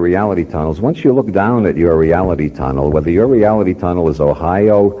and bigger reality tunnels. Once you look down at your reality tunnel, whether your reality tunnel is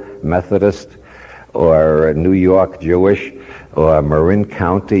Ohio Methodist or New York Jewish or Marin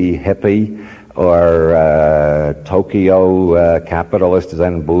County hippie or Tokyo capitalist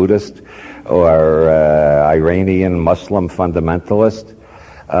Zen Buddhist or Iranian Muslim fundamentalist,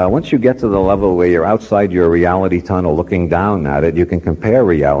 once you get to the level where you're outside your reality tunnel looking down at it, you can compare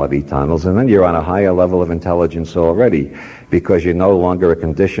reality tunnels, and then you're on a higher level of intelligence already, because you're no longer a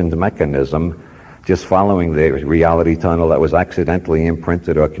conditioned mechanism just following the reality tunnel that was accidentally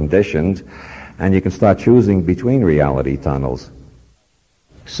imprinted or conditioned, and you can start choosing between reality tunnels.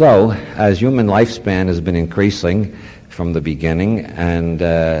 So, as human lifespan has been increasing from the beginning, and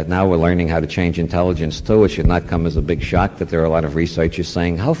now we're learning how to change intelligence too, it should not come as a big shock that there are a lot of researchers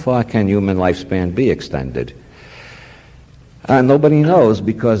saying, how far can human lifespan be extended? Nobody knows,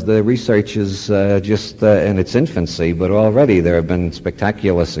 because the research is just in its infancy, but already there have been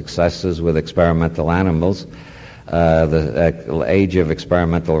spectacular successes with experimental animals. The age of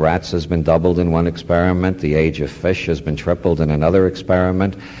experimental rats has been doubled in one experiment. The age of fish has been tripled in another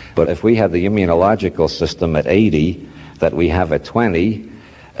experiment. But if we had the immunological system at 80 that we have at 20,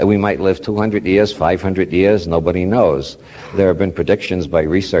 we might live 200 years, 500 years, nobody knows. There have been predictions by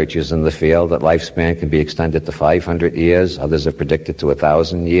researchers in the field that lifespan can be extended to 500 years. Others have predicted to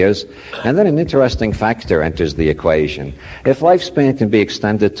 1,000 years. And then an interesting factor enters the equation. If lifespan can be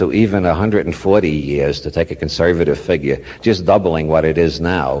extended to even 140 years, to take a conservative figure, just doubling what it is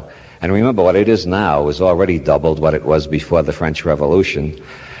now, and remember what it is now is already doubled what it was before the French Revolution.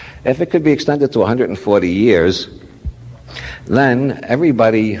 If it could be extended to 140 years, then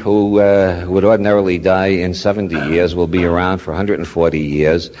everybody who would ordinarily die in 70 years will be around for 140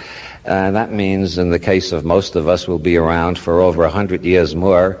 years. That means, in the case of most of us, we'll be around for over 100 years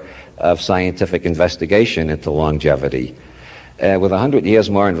more of scientific investigation into longevity. With 100 years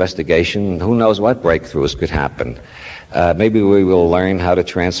more investigation, who knows what breakthroughs could happen. Maybe we will learn how to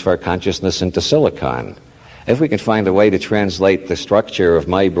transfer consciousness into silicon. If we can find a way to translate the structure of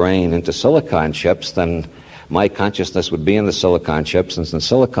my brain into silicon chips, then my consciousness would be in the silicon chips, and since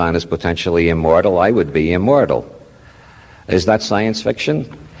silicon is potentially immortal, I would be immortal. Is that science fiction?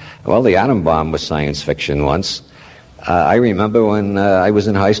 Well, the atom bomb was science fiction once. I remember when I was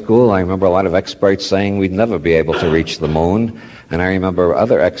in high school, I remember a lot of experts saying we'd never be able to reach the moon. And I remember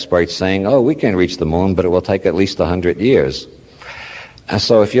other experts saying, oh, we can reach the moon, but it will take at least 100 years.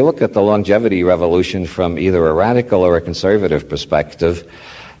 So if you look at the longevity revolution from either a radical or a conservative perspective,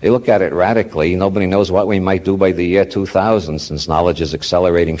 you look at it radically, nobody knows what we might do by the year 2000, since knowledge is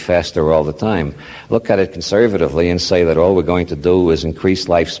accelerating faster all the time. Look at it conservatively and say that all we're going to do is increase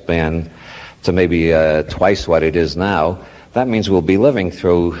lifespan to maybe twice what it is now. That means we'll be living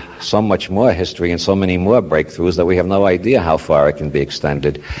through so much more history and so many more breakthroughs that we have no idea how far it can be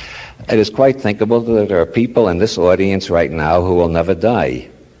extended. It is quite thinkable that there are people in this audience right now who will never die.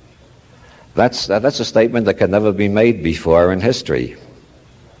 That's a statement that could never be made before in history.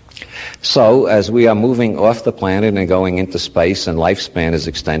 So, as we are moving off the planet and going into space, and lifespan is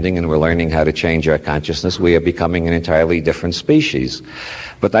extending and we're learning how to change our consciousness, we are becoming an entirely different species.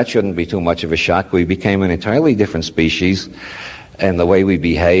 But that shouldn't be too much of a shock. We became an entirely different species in the way we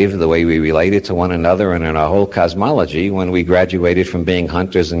behave, the way we related to one another, and in our whole cosmology when we graduated from being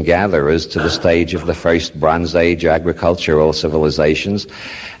hunters and gatherers to the stage of the first Bronze Age agricultural civilizations.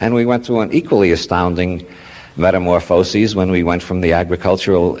 And we went through an equally astounding metamorphoses when we went from the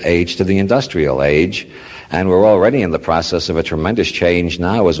agricultural age to the industrial age, and we're already in the process of a tremendous change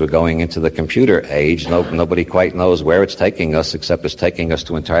now as we're going into the computer age. Nobody quite knows where it's taking us, except it's taking us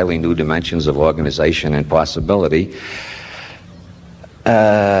to entirely new dimensions of organization and possibility.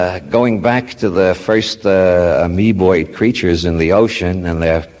 Going back to the first amoeboid creatures in the ocean and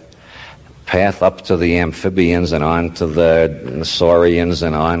their path up to the amphibians and on to the saurians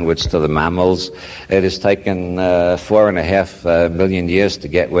and onwards to the mammals. It has taken 4.5 million years to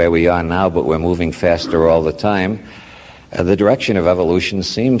get where we are now, but we're moving faster all the time. The direction of evolution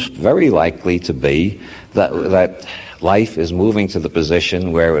seems very likely to be that life is moving to the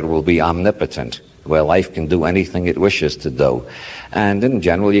position where it will be omnipotent, where life can do anything it wishes to do. And in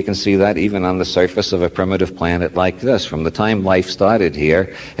general, you can see that even on the surface of a primitive planet like this. From the time life started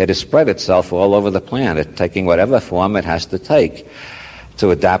here, it has spread itself all over the planet, taking whatever form it has to take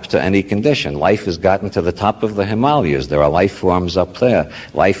to adapt to any condition. Life has gotten to the top of the Himalayas. There are life forms up there.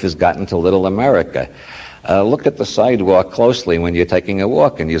 Life has gotten to Little America. Look at the sidewalk closely when you're taking a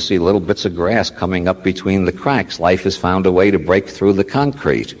walk, and you see little bits of grass coming up between the cracks. Life has found a way to break through the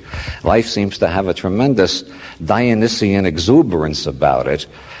concrete. Life seems to have a tremendous Dionysian exuberance about it,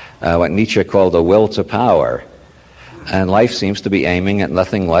 what Nietzsche called a will to power. And life seems to be aiming at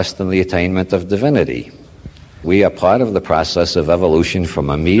nothing less than the attainment of divinity. We are part of the process of evolution from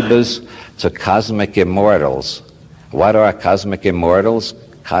amoebas to cosmic immortals. What are cosmic immortals?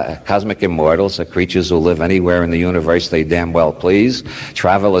 Cosmic immortals are creatures who live anywhere in the universe they damn well please,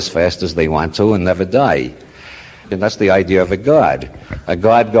 travel as fast as they want to, and never die. And that's the idea of a god. A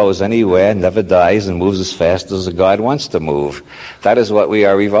god goes anywhere, never dies, and moves as fast as a god wants to move. That is what we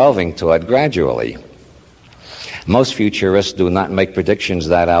are evolving toward gradually. Most futurists do not make predictions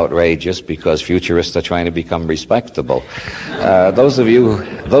that outrageous because futurists are trying to become respectable. Those of you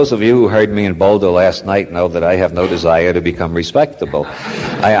who heard me in Boulder last night know that I have no desire to become respectable.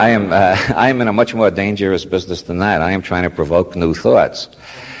 I am in a much more dangerous business than that. I am trying to provoke new thoughts.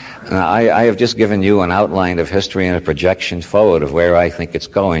 Now, I have just given you an outline of history and a projection forward of where I think it's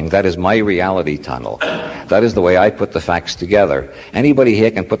going. That is my reality tunnel. That is the way I put the facts together. Anybody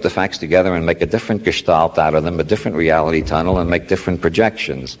here can put the facts together and make a different gestalt out of them, a different reality tunnel, and make different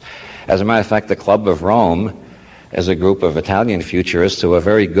projections. As a matter of fact, the Club of Rome is a group of Italian futurists who are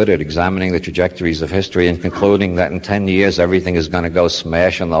very good at examining the trajectories of history and concluding that in 10 years everything is going to go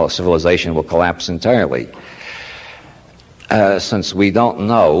smash and the civilization will collapse entirely. Since we don't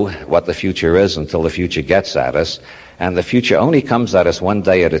know what the future is until the future gets at us, and the future only comes at us one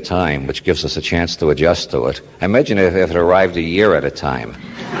day at a time, which gives us a chance to adjust to it. Imagine if it arrived a year at a time.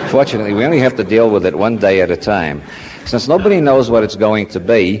 Fortunately, we only have to deal with it one day at a time. Since nobody knows what it's going to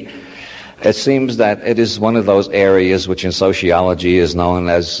be, it seems that it is one of those areas which in sociology is known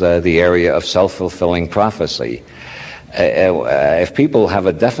as the area of self-fulfilling prophecy. If people have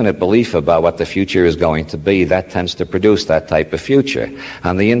a definite belief about what the future is going to be, that tends to produce that type of future.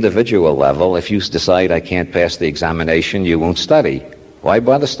 On the individual level, if you decide I can't pass the examination, you won't study. Why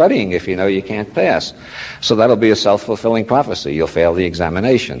bother studying if you know you can't pass? So that'll be a self-fulfilling prophecy. You'll fail the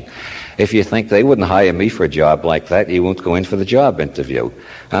examination. If you think they wouldn't hire me for a job like that, you won't go in for the job interview.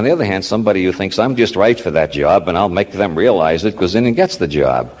 On the other hand, somebody who thinks I'm just right for that job and I'll make them realize it goes in and gets the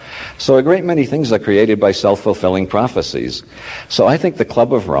job. So a great many things are created by self-fulfilling prophecies. So I think the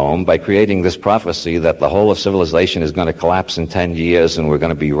Club of Rome, by creating this prophecy that the whole of civilization is going to collapse in 10 years and we're going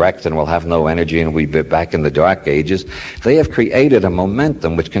to be wrecked and we'll have no energy and we'll be back in the Dark Ages, they have created a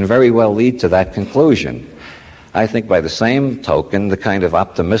momentum which can very well lead to that conclusion. I think by the same token, the kind of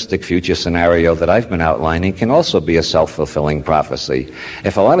optimistic future scenario that I've been outlining can also be a self-fulfilling prophecy.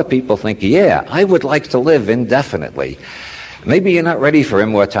 If a lot of people think, yeah, I would like to live indefinitely, maybe you're not ready for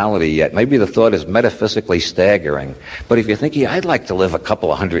immortality yet. Maybe the thought is metaphysically staggering. But if you think, yeah, I'd like to live a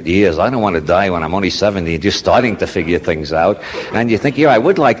couple of 100 years, I don't want to die when I'm only 70, just starting to figure things out, and you think, yeah, I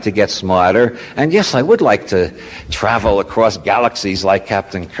would like to get smarter, and yes, I would like to travel across galaxies like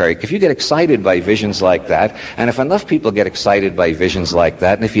Captain Kirk. If you get excited by visions like that, and if enough people get excited by visions like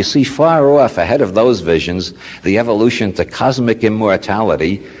that, and if you see far off ahead of those visions the evolution to cosmic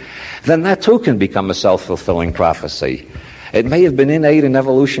immortality, then that too can become a self-fulfilling prophecy. It may have been innate in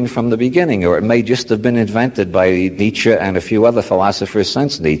evolution from the beginning, or it may just have been invented by Nietzsche and a few other philosophers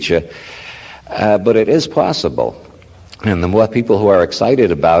since Nietzsche, but it is possible. And the more people who are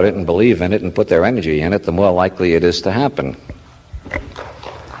excited about it and believe in it and put their energy in it, the more likely it is to happen.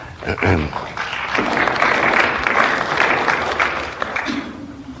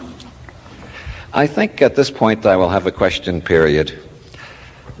 I think at this point I will have a question period.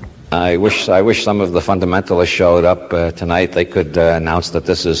 I wish some of the fundamentalists showed up tonight. They could announce that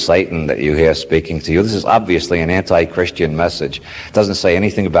this is Satan that you hear speaking to you. This is obviously an anti-Christian message. It doesn't say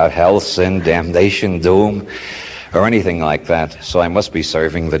anything about hell, sin, damnation, doom, or anything like that. So I must be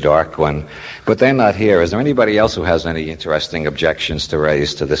serving the dark one. But they're not here. Is there anybody else who has any interesting objections to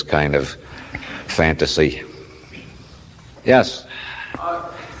raise to this kind of fantasy? Yes? It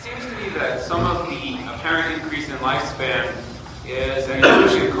seems to me that some of the apparent increase in lifespan is an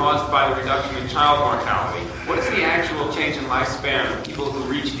illusion caused by the reduction in child mortality. What is the actual change in lifespan of people who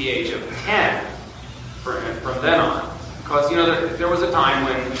reach the age of 10 from then on? Because, there was a time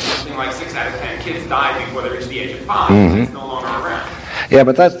when something like 6 out of 10 kids died before they reached the age of 5. Mm-hmm. It's no longer around. Yeah,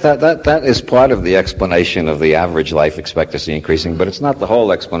 but that is part of the explanation of the average life expectancy increasing, but it's not the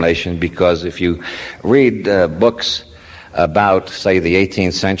whole explanation, because if you read books about, say, the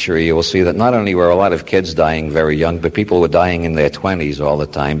 18th century, you will see that not only were a lot of kids dying very young, but people were dying in their 20s all the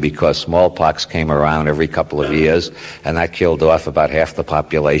time, because smallpox came around every couple of years, and that killed off about half the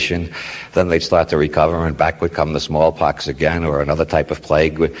population. Then they'd start to recover, and back would come the smallpox again, or another type of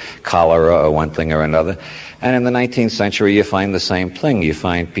plague, cholera, or one thing or another. And in the 19th century, you find the same thing. You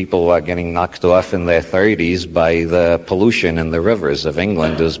find people getting knocked off in their 30s by the pollution in the rivers of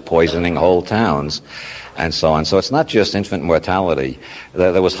England is poisoning whole towns, and so on. So it's not just infant mortality.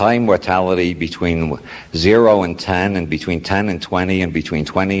 There was high mortality between 0 and 10, and between 10 and 20, and between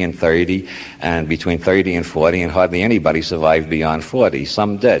 20 and 30, and between 30 and 40, and hardly anybody survived beyond 40.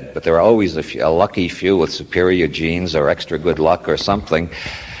 Some did, but there are always a lucky few with superior genes or extra good luck or something.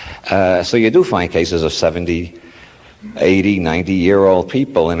 So you do find cases of 70, 80, 90-year-old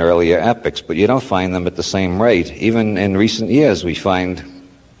people in earlier epochs, but you don't find them at the same rate. Even in recent years, we find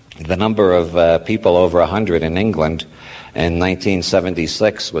the number of people over 100 in England in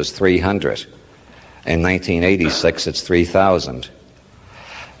 1976 was 300. In 1986, it's 3,000.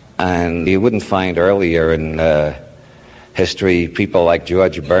 And you wouldn't find earlier in history people like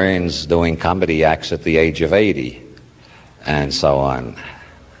George Burns doing comedy acts at the age of 80, and so on.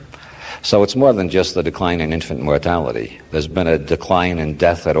 So it's more than just the decline in infant mortality. There's been a decline in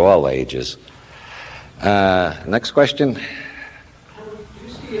death at all ages. Next question. Do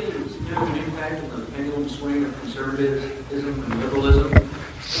you see any significant impact on the pendulum swing of conservatism and liberalism?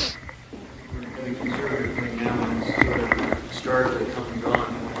 Maybe conservative right now and sort of historically come and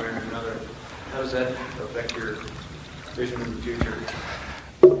gone one way or another. How does that affect your vision of the future?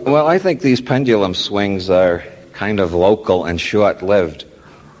 Well, I think these pendulum swings are kind of local and short-lived.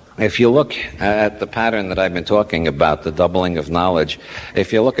 If you look at the pattern that I've been talking about, the doubling of knowledge,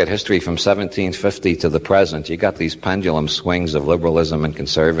 if you look at history from 1750 to the present, you got these pendulum swings of liberalism and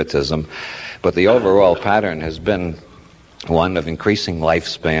conservatism, but the overall pattern has been one of increasing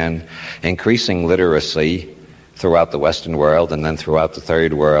lifespan, increasing literacy throughout the Western world and then throughout the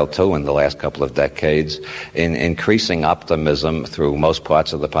Third World too in the last couple of decades, in increasing optimism through most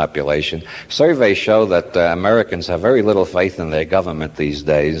parts of the population. Surveys show that Americans have very little faith in their government these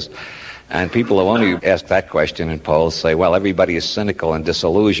days, and people who only ask that question in polls say, well, everybody is cynical and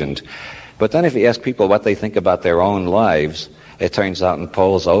disillusioned. But then if you ask people what they think about their own lives, it turns out in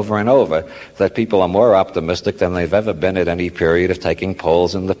polls over and over that people are more optimistic than they've ever been at any period of taking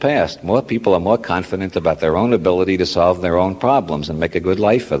polls in the past. More people are more confident about their own ability to solve their own problems and make a good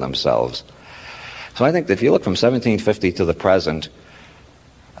life for themselves. So I think that if you look from 1750 to the present,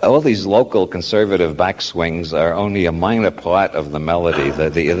 all these local conservative backswings are only a minor part of the melody.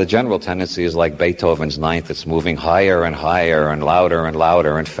 The general tendency is like Beethoven's Ninth. It's moving higher and higher and louder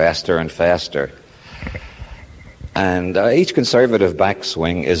and faster and faster. And each conservative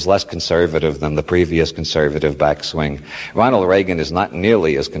backswing is less conservative than the previous conservative backswing. Ronald Reagan is not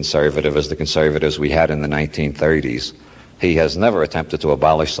nearly as conservative as the conservatives we had in the 1930s. He has never attempted to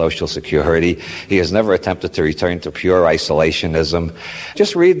abolish Social Security. He has never attempted to return to pure isolationism.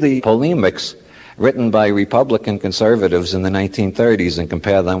 Just read the polemics written by Republican conservatives in the 1930s and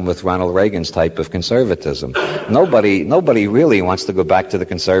compare them with Ronald Reagan's type of conservatism. Nobody really wants to go back to the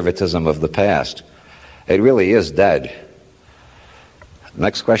conservatism of the past. It really is dead.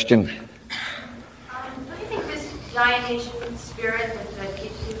 Next question. Do you think this Dionysian spirit that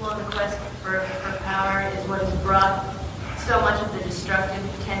keeps people on the quest for power is what has brought so much of the destructive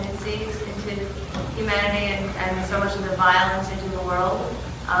tendencies into humanity and so much of the violence into the world?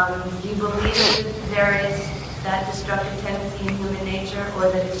 Do you believe that there is that destructive tendency in human nature, or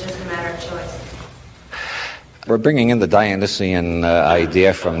that it's just a matter of choice? We're bringing in the Dionysian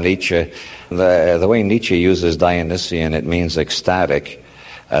idea from Nietzsche. The way Nietzsche uses Dionysian, it means ecstatic,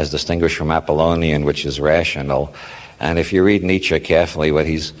 as distinguished from Apollonian, which is rational. And if you read Nietzsche carefully, what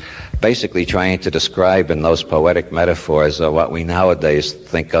he's basically trying to describe in those poetic metaphors are what we nowadays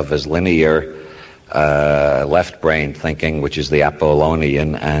think of as linear left-brain thinking, which is the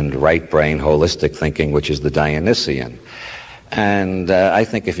Apollonian, and right-brain holistic thinking, which is the Dionysian. And I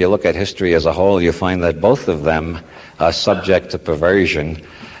think if you look at history as a whole, you find that both of them are subject to perversion,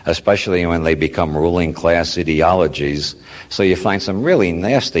 especially when they become ruling class ideologies. So you find some really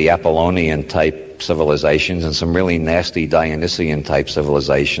nasty Apollonian-type civilizations and some really nasty Dionysian-type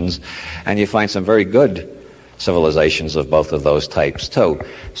civilizations, and you find some very good civilizations of both of those types too.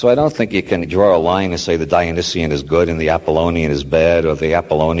 So I don't think you can draw a line and say the Dionysian is good and the Apollonian is bad, or the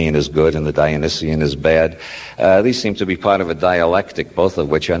Apollonian is good and the Dionysian is bad. These seem to be part of a dialectic, both of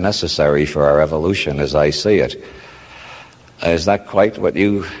which are necessary for our evolution as I see it. Is that quite what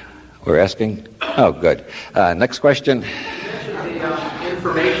you were asking? Oh, good. Next question. You mentioned the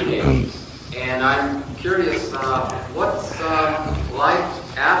information age, and I'm curious, what's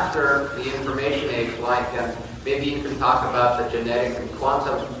life after the information age like? And maybe you can talk about the genetic and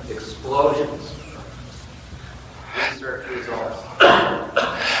quantum explosions. Research results.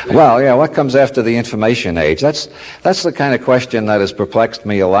 Well, yeah, what comes after the information age? That's the kind of question that has perplexed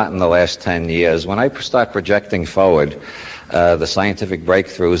me a lot in the last 10 years. When I start projecting forward the scientific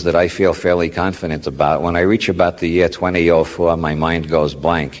breakthroughs that I feel fairly confident about, when I reach about the year 2004, my mind goes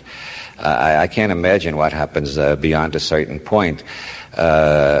blank. I can't imagine what happens beyond a certain point.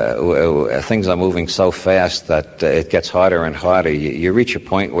 Things are moving so fast that it gets harder and harder. You reach a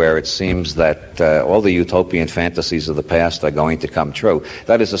point where it seems that all the utopian fantasies of the past are going to come true.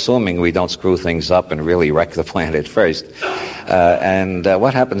 That is assuming we don't screw things up and really wreck the planet first. And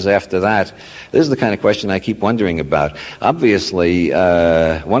what happens after that? This is the kind of question I keep wondering about. Obviously,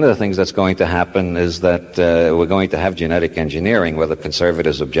 one of the things that's going to happen is that we're going to have genetic engineering, whether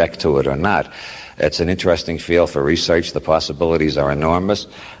conservatives object to it or not. It's an interesting field for research. The possibilities are enormous.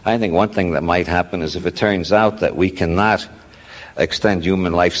 I think one thing that might happen is if it turns out that we cannot extend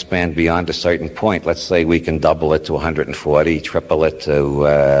human lifespan beyond a certain point, let's say we can double it to 140, triple it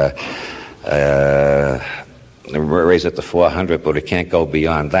to raise it to 400, but it can't go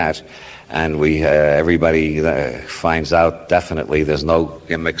beyond that. And everybody finds out definitely there's no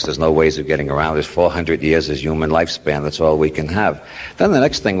gimmicks, there's no ways of getting around. There's 400 years as human lifespan. That's all we can have. Then the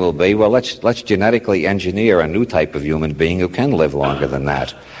next thing will be, well, let's genetically engineer a new type of human being who can live longer than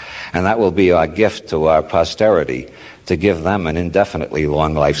that. And that will be our gift to our posterity, to give them an indefinitely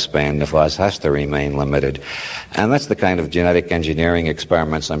long lifespan if ours has to remain limited. And that's the kind of genetic engineering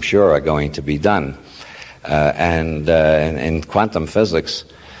experiments I'm sure are going to be done. And in quantum physics,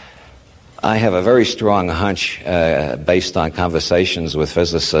 I have a very strong hunch, based on conversations with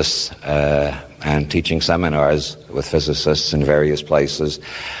physicists and teaching seminars with physicists in various places.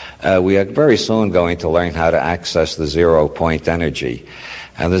 We are very soon going to learn how to access the zero-point energy.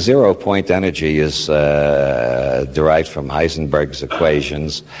 And the zero-point energy is derived from Heisenberg's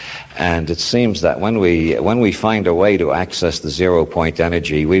equations. And it seems that when we find a way to access the zero-point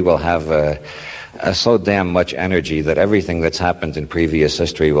energy, we will have so damn much energy that everything that's happened in previous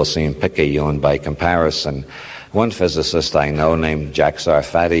history will seem picayune by comparison. One physicist I know named Jack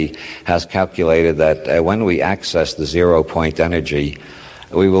Sarfati has calculated that when we access the zero-point energy,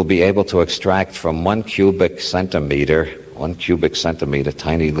 we will be able to extract from 1 cubic centimeter,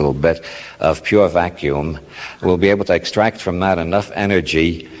 tiny little bit of pure vacuum, we'll be able to extract from that enough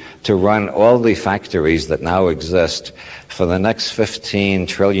energy to run all the factories that now exist for the next 15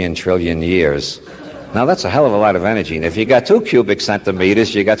 trillion years. Now that's a hell of a lot of energy. And if you got 2 cubic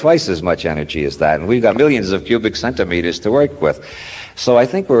centimeters, you got twice as much energy as that. And we've got millions of cubic centimeters to work with. So I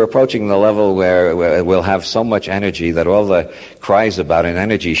think we're approaching the level where we'll have so much energy that all the cries about an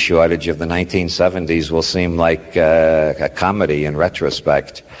energy shortage of the 1970s will seem like a comedy in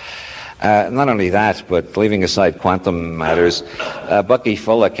retrospect. Not only that, but leaving aside quantum matters, Bucky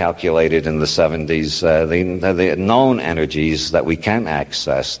Fuller calculated in the 70s the known energies that we can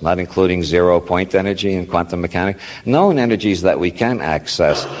access, not including zero-point energy and quantum mechanics, known energies that we can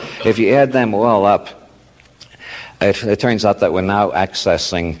access. If you add them all up, it turns out that we're now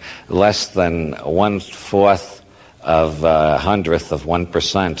accessing less than 1/4 of a hundredth of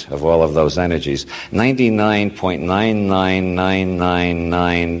 1% of all of those energies.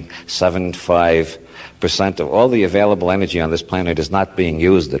 99.999975% of all the available energy on this planet is not being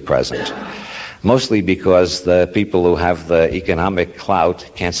used at present. Mostly because the people who have the economic clout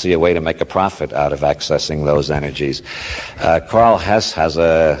can't see a way to make a profit out of accessing those energies. Carl Hess has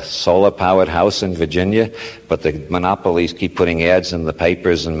a solar-powered house in Virginia, but the monopolies keep putting ads in the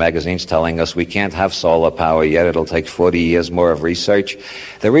papers and magazines telling us we can't have solar power yet. It'll take 40 years more of research.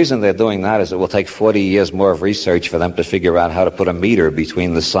 The reason they're doing that is it will take 40 years more of research for them to figure out how to put a meter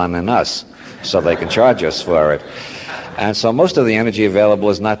between the sun and us so they can charge us for it. And so most of the energy available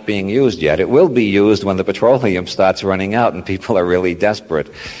is not being used yet. It will be used when the petroleum starts running out and people are really desperate.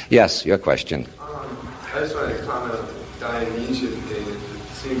 Yes, your question. I just wanted to comment on the Dionysian thing. It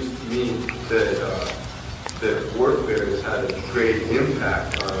seems to me that that work there has had a great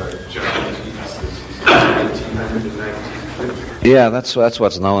impact on our giant geniuses in 1800 and 1950. Yeah, that's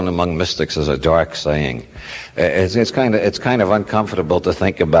what's known among mystics as a dark saying. It's kind of uncomfortable to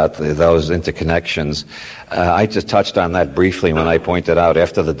think about those interconnections. I just touched on that briefly when I pointed out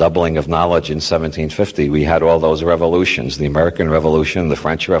after the doubling of knowledge in 1750, we had all those revolutions, the American Revolution, the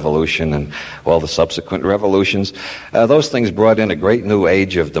French Revolution, and all the subsequent revolutions. Those things brought in a great new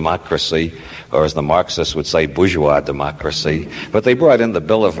age of democracy, or as the Marxists would say, bourgeois democracy. But they brought in the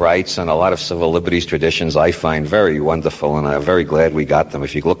Bill of Rights and a lot of civil liberties traditions I find very wonderful, and I'm very glad we got them.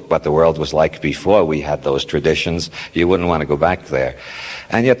 If you look what the world was like before we had those traditions, you wouldn't want to go back there.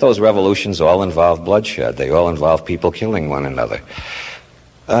 And yet those revolutions all involve bloodshed. They all involve people killing one another.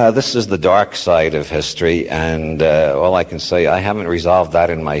 This is the dark side of history, and all I can say, I haven't resolved that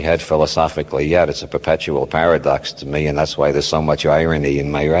in my head philosophically yet. It's a perpetual paradox to me, and that's why there's so much irony in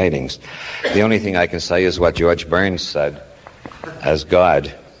my writings. The only thing I can say is what George Burns said as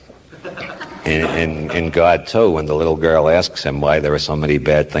God. In God 2, when the little girl asks him why there are so many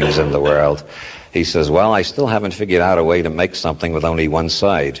bad things in the world, he says, well, I still haven't figured out a way to make something with only one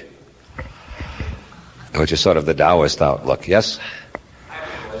side, which is sort of the Taoist outlook. Yes? I have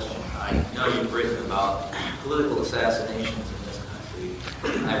a question. I know you've written about political assassinations in this country.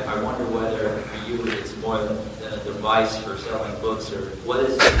 I wonder whether for you it's more than a device for selling books, or what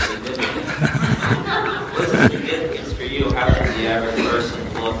is the significance? What is the significance for you? How does the average person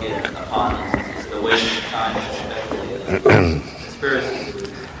look upon this? Is it a waste of time to speculate? Conspiracy.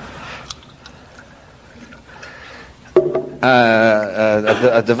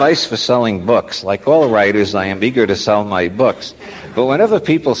 a device for selling books. Like all writers, I am eager to sell my books. But whenever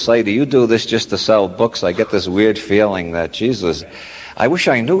people say, do you do this just to sell books, I get this weird feeling that, Jesus, I wish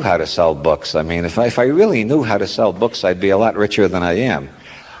I knew how to sell books. I mean, if I really knew how to sell books, I'd be a lot richer than I am.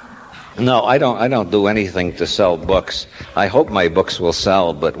 No, I don't do anything to sell books. I hope my books will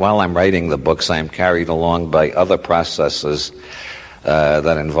sell, but while I'm writing the books, I am carried along by other processes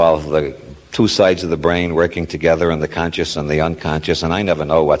that involve the two sides of the brain working together in the conscious and the unconscious, and I never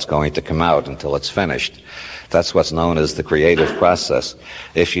know what's going to come out until it's finished. That's what's known as the creative process.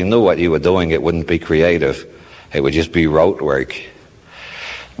 If you knew what you were doing, it wouldn't be creative. It would just be rote work.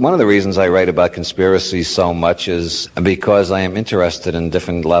 One of the reasons I write about conspiracies so much is because I am interested in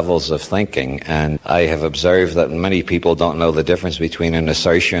different levels of thinking, and I have observed that many people don't know the difference between an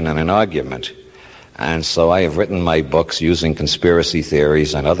assertion and an argument. And so I have written my books using conspiracy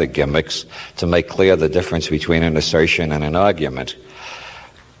theories and other gimmicks to make clear the difference between an assertion and an argument.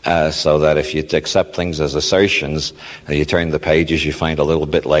 So that if you accept things as assertions, and you turn the pages, you find a little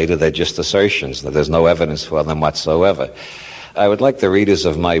bit later they're just assertions, that there's no evidence for them whatsoever. I would like the readers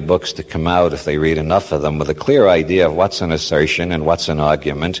of my books to come out, if they read enough of them, with a clear idea of what's an assertion and what's an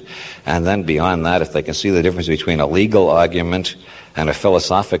argument. And then beyond that, if they can see the difference between a legal argument and a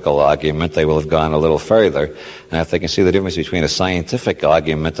philosophical argument, they will have gone a little further. And if they can see the difference between a scientific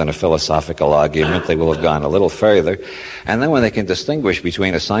argument and a philosophical argument, they will have gone a little further. And then when they can distinguish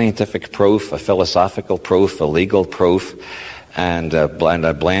between a scientific proof, a philosophical proof, a legal proof, and a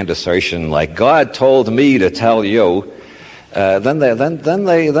bland assertion like, God told me to tell you, then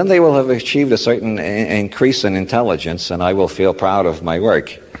they will have achieved a certain increase in intelligence, and I will feel proud of my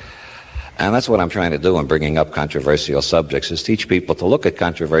work. And that's what I'm trying to do in bringing up controversial subjects, is teach people to look at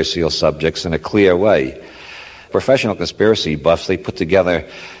controversial subjects in a clear way. Professional conspiracy buffs, they put together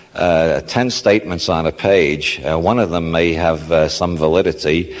 10 statements on a page. One of them may have some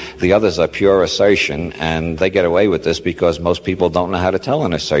validity. The others are pure assertion, and they get away with this because most people don't know how to tell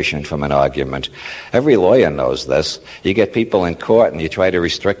an assertion from an argument. Every lawyer knows this. You get people in court and you try to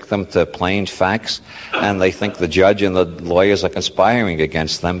restrict them to plain facts, and they think the judge and the lawyers are conspiring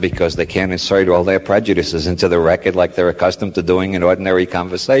against them because they can't insert all their prejudices into the record like they're accustomed to doing in ordinary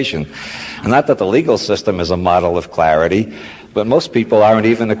conversation. And not that the legal system is a model of clarity, but most people aren't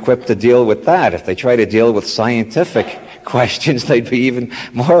even equipped to deal with that. If they try to deal with scientific questions, they'd be even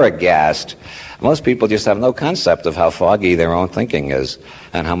more aghast. Most people just have no concept of how foggy their own thinking is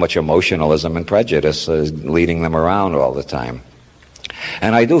and how much emotionalism and prejudice is leading them around all the time.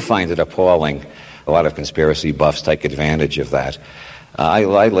 And I do find it appalling. A lot of conspiracy buffs take advantage of that. I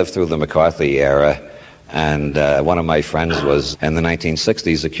lived through the McCarthy era, and one of my friends was, in the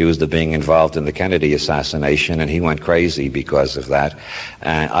 1960s, accused of being involved in the Kennedy assassination, and he went crazy because of that.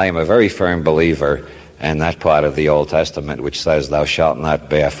 And I am a very firm believer in that part of the Old Testament which says, thou shalt not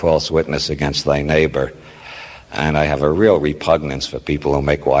bear false witness against thy neighbor. And I have a real repugnance for people who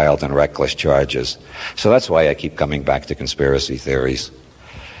make wild and reckless charges. So that's why I keep coming back to conspiracy theories.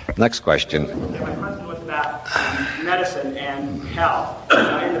 Next question. My question was about medicine and health.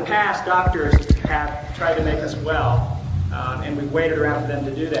 In the past, doctors have tried to make us well, and we've waited around for them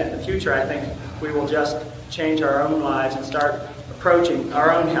to do that. In the future, I think we will just change our own lives and start approaching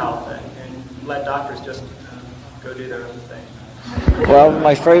our own health and let doctors just go do their own thing. Well,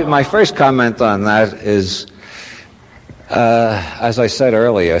 my first comment on that is, as I said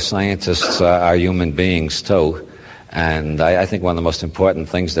earlier, scientists are human beings too. And I think one of the most important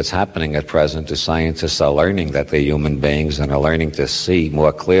things that's happening at present is scientists are learning that they're human beings and are learning to see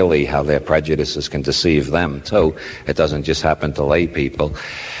more clearly how their prejudices can deceive them, too. It doesn't just happen to lay people.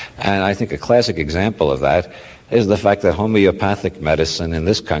 And I think a classic example of that is the fact that homeopathic medicine in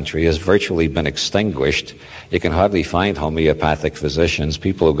this country has virtually been extinguished. You can hardly find homeopathic physicians.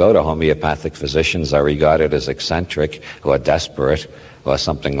 People who go to homeopathic physicians are regarded as eccentric or desperate or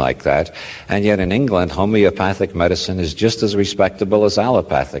something like that. And yet in England, homeopathic medicine is just as respectable as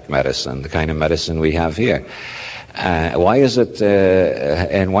allopathic medicine, the kind of medicine we have here. Why is it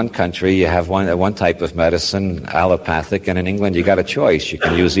in one country you have one type of medicine, allopathic, and in England you got a choice. You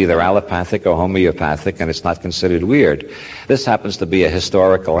can use either allopathic or homeopathic, and it's not considered weird. This happens to be a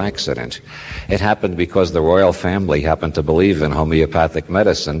historical accident. It happened because the royal family happened to believe in homeopathic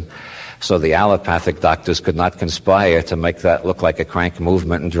medicine, so the allopathic doctors could not conspire to make that look like a crank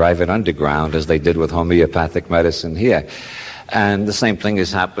movement and drive it underground as they did with homeopathic medicine here. And the same thing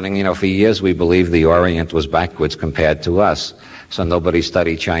is happening, for years we believed the Orient was backwards compared to us. So nobody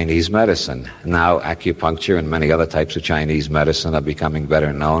studied Chinese medicine. Now acupuncture and many other types of Chinese medicine are becoming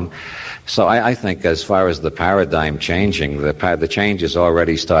better known. So I think as far as the paradigm changing, the change has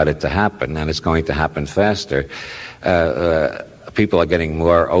already started to happen, and it's going to happen faster. People are getting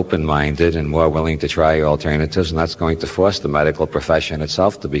more open-minded and more willing to try alternatives, and that's going to force the medical profession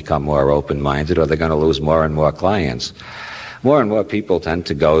itself to become more open-minded, or they're going to lose more and more clients. More and more people tend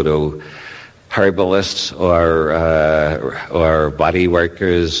to go to herbalists or body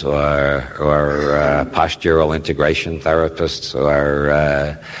workers or postural integration therapists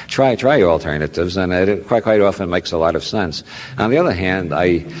or try alternatives, and it quite often makes a lot of sense. On the other hand,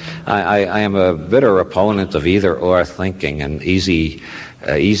 I am a bitter opponent of either-or thinking and easy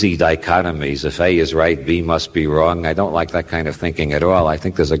dichotomies. If A is right, B must be wrong. I don't like that kind of thinking at all. I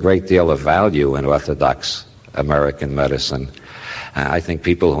think there's a great deal of value in orthodox American medicine. I think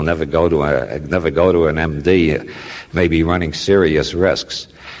people who never go to an MD may be running serious risks.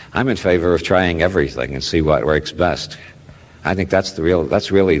 I'm in favor of trying everything and see what works best. I think that's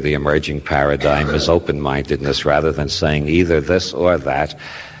really the emerging paradigm, is open-mindedness rather than saying either this or that.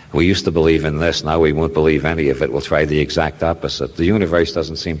 We used to believe in this, now we won't believe any of it. We'll try the exact opposite. The universe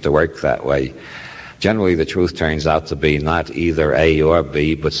doesn't seem to work that way. Generally, the truth turns out to be not either A or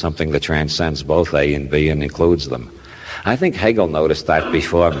B, but something that transcends both A and B and includes them. I think Hegel noticed that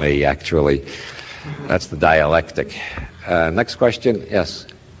before me, actually. That's the dialectic. Next question? Yes?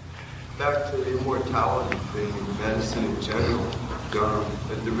 Back to the immortality thing in medicine in general.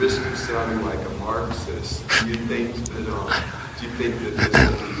 At the risk of sounding like a Marxist, do you think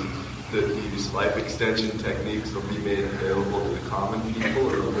that these life extension techniques will be made available to the common people,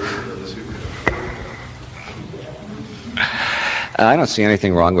 or only to those who can? I don't see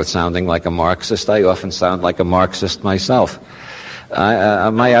anything wrong with sounding like a Marxist. I often sound like a Marxist myself.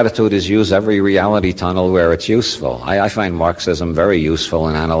 My attitude is use every reality tunnel where it's useful. I find Marxism very useful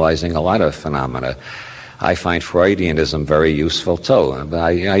in analyzing a lot of phenomena. I find Freudianism very useful too.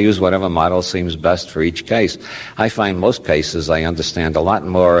 I use whatever model seems best for each case. I find most cases I understand a lot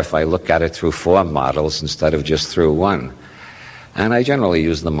more if I look at it through 4 models instead of just through one. And I generally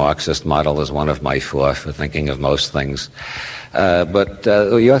use the Marxist model as one of my 4 for thinking of most things. But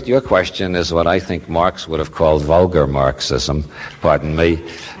your question is what I think Marx would have called vulgar Marxism. Pardon me.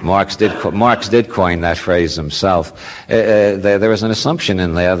 Marx did coin that phrase himself. There is an assumption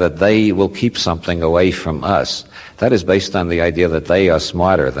in there that they will keep something away from us. That is based on the idea that they are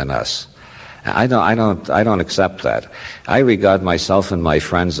smarter than us. I don't accept that. I regard myself and my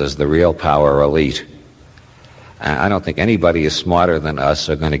friends as the real power elite. I don't think anybody is smarter than us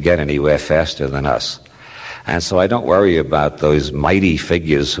or going to get anywhere faster than us. And so I don't worry about those mighty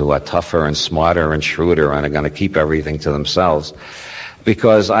figures who are tougher and smarter and shrewder and are going to keep everything to themselves,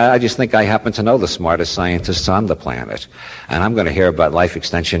 because I just think I happen to know the smartest scientists on the planet. And I'm going to hear about life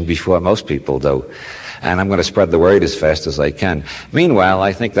extension before most people do. And I'm going to spread the word as fast as I can. Meanwhile,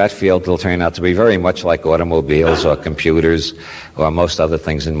 I think that field will turn out to be very much like automobiles or computers or most other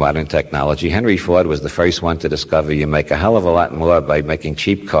things in modern technology. Henry Ford was the first one to discover you make a hell of a lot more by making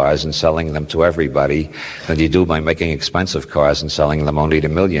cheap cars and selling them to everybody than you do by making expensive cars and selling them only to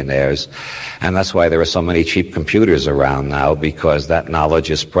millionaires. And that's why there are so many cheap computers around now, because that knowledge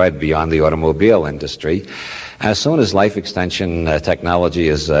is spread beyond the automobile industry. As soon as life extension technology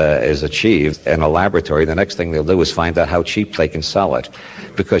is achieved in a laboratory, the next thing they'll do is find out how cheap they can sell it,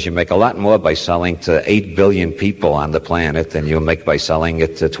 because you make a lot more by selling to 8 billion people on the planet than you'll make by selling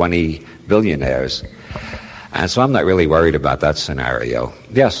it to 20 billionaires. And so I'm not really worried about that scenario.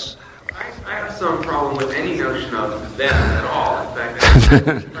 Yes? I have some problem with any notion of them at all. In fact,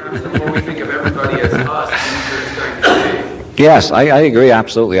 perhaps the more we think of everybody as us, the easier it's going to be. Yes, I agree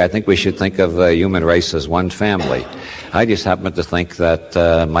absolutely. I think we should think of the human race as one family. I just happen to think that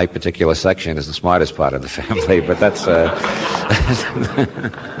my particular section is the smartest part of the family, but that's...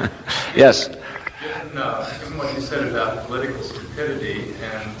 Yes? Given what you said about political stupidity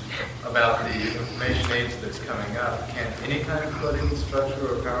and about the information age that's coming up, can any kind of political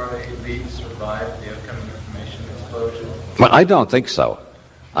structure or power elite survive the upcoming information explosion? Well, I don't think so.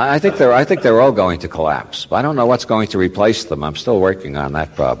 I think they're all going to collapse. I don't know what's going to replace them. I'm still working on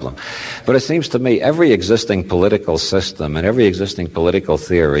that problem. But it seems to me every existing political system and every existing political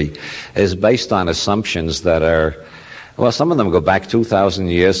theory is based on assumptions that are, well, some of them go back 2,000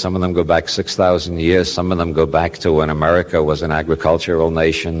 years, some of them go back 6,000 years, some of them go back to when America was an agricultural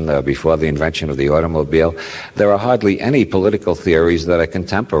nation before the invention of the automobile. There are hardly any political theories that are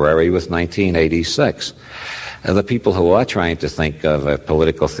contemporary with 1986. The people who are trying to think of a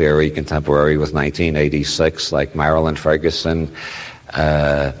political theory contemporary with 1986, like Marilyn Ferguson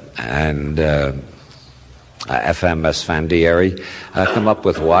and FM Esfandiary, come up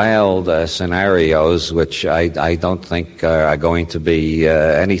with wild scenarios which I don't think are going to be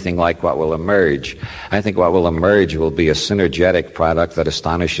anything like what will emerge. I think what will emerge will be a synergetic product that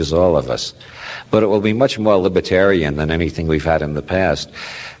astonishes all of us. But it will be much more libertarian than anything we've had in the past.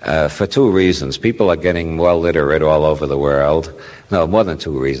 For two reasons. People are getting more literate all over the world. No, more than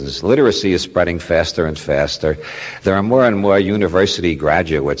two reasons. Literacy is spreading faster and faster. There are more and more university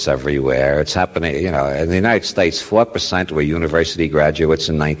graduates everywhere. It's happening, in the United States, 4% were university graduates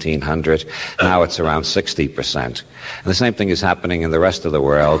in 1900. Now it's around 60%. And the same thing is happening in the rest of the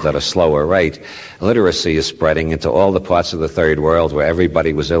world at a slower rate. Literacy is spreading into all the parts of the third world where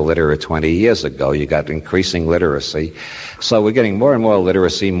everybody was illiterate 20 years ago. You got increasing literacy. So we're getting more and more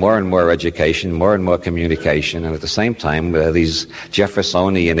literacy, more and more education, more and more communication, and at the same time, these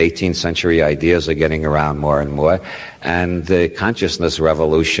Jeffersonian 18th century ideas are getting around more and more, and the consciousness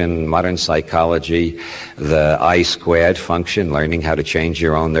revolution, modern psychology, the I-squared function, learning how to change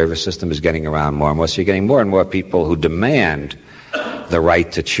your own nervous system, is getting around more and more. So you're getting more and more people who demand the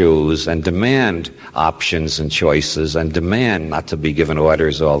right to choose and demand options and choices and demand not to be given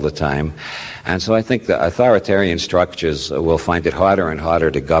orders all the time. And so I think the authoritarian structures will find it harder and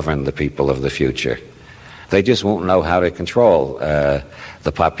harder to govern the people of the future. They just won't know how to control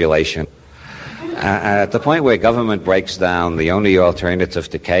the population. At the point where government breaks down, the only alternative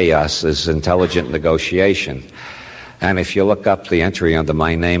to chaos is intelligent negotiation. And if you look up the entry under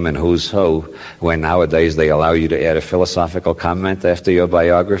my name and who's who, where nowadays they allow you to add a philosophical comment after your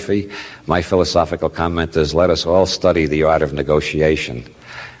biography, my philosophical comment is, let us all study the art of negotiation.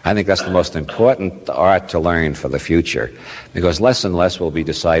 I think that's the most important art to learn for the future, because less and less will be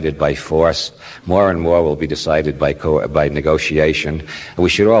decided by force, more and more will be decided by negotiation. We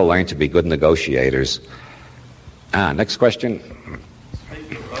should all learn to be good negotiators. Next question.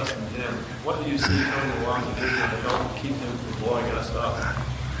 Speaking of us and them, what do you see coming along the vision that help keep them from blowing us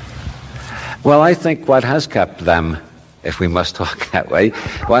up? Well, I think what has kept them, if we must talk that way,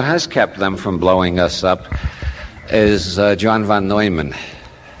 what has kept them from blowing us up is John von Neumann.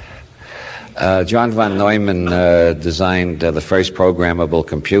 John von Neumann designed the first programmable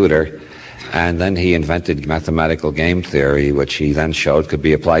computer, and then he invented mathematical game theory, which he then showed could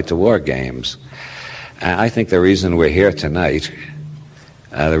be applied to war games. I think the reason we're here tonight,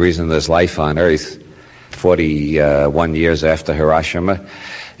 the reason there's life on Earth 41 years after Hiroshima,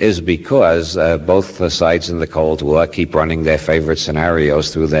 is because both sides in the Cold War keep running their favorite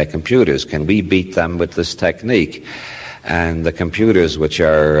scenarios through their computers. Can we beat them with this technique? And the computers, which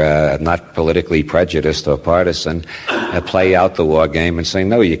are not politically prejudiced or partisan, play out the war game and say,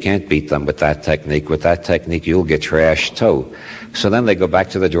 no, you can't beat them with that technique. With that technique, you'll get trashed too. So then they go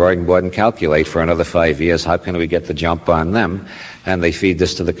back to the drawing board and calculate for another 5 years, how can we get the jump on them? And they feed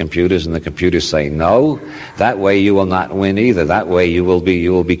this to the computers, and the computers say, no, that way you will not win either. That way you will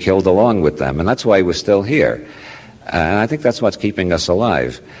be killed along with them. And that's why we're still here. And I think that's what's keeping us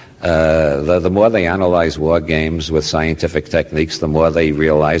alive. The more they analyze war games with scientific techniques, the more they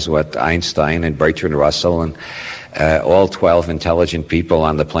realize what Einstein and Bertrand Russell and all 12 intelligent people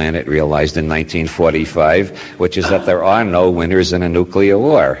on the planet realized in 1945, which is that there are no winners in a nuclear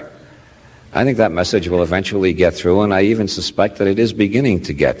war. I think that message will eventually get through, and I even suspect that it is beginning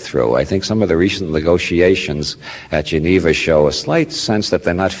to get through. I think some of the recent negotiations at Geneva show a slight sense that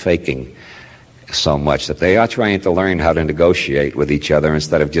they're not faking so much, that they are trying to learn how to negotiate with each other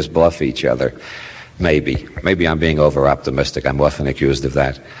instead of just bluff each other. Maybe I'm being over-optimistic. I'm often accused of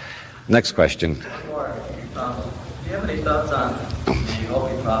that. Next question. Do you have any thoughts on the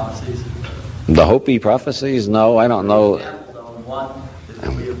Hopi prophecies? The Hopi prophecies? No, I don't know. One is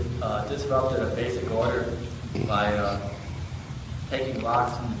that we have disrupted a basic order by taking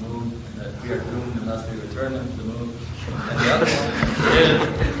rocks from the moon, and that we are doomed unless we return them to the moon. And the other one is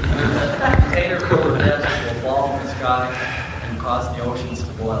that container-filled death will fall from the sky and cause the oceans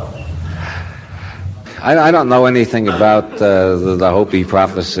to boil. I don't know anything about the Hopi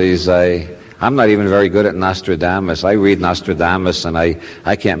prophecies. I'm not even very good at Nostradamus. I read Nostradamus and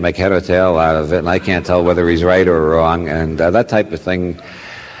I can't make head or tail out of it, and I can't tell whether he's right or wrong. And that type of thing,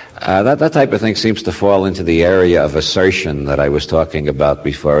 that type of thing seems to fall into the area of assertion that I was talking about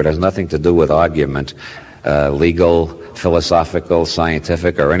before. It has nothing to do with argument, legal, philosophical,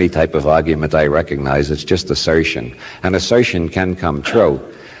 scientific, or any type of argument I recognize. It's just assertion. And assertion can come true.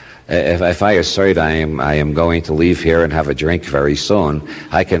 If I assert I am going to leave here and have a drink very soon,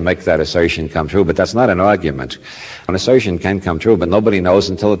 I can make that assertion come true, but that's not an argument. An assertion can come true, but nobody knows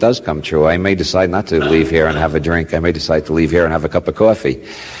until it does come true. I may decide not to leave here and have a drink. I may decide to leave here and have a cup of coffee.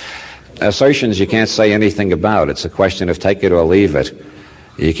 Assertions you can't say anything about. It's a question of take it or leave it.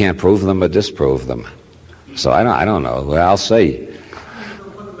 You can't prove them or disprove them. So I don't know. Well, I'll see.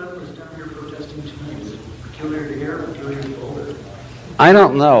 Fundamentalists down here protesting tonight, is it peculiar to here or peculiar to Boulder? I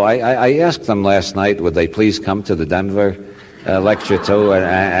don't know. I asked them last night, would they please come to the Denver lecture too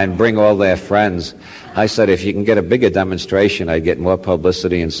and bring all their friends. I said, if you can get a bigger demonstration, I'd get more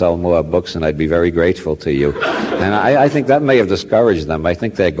publicity and sell more books, and I'd be very grateful to you. And I think that may have discouraged them. I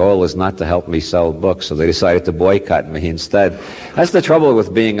think their goal is not to help me sell books, so they decided to boycott me instead. That's the trouble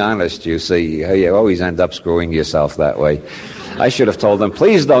with being honest, you see. You always end up screwing yourself that way. I should have told them,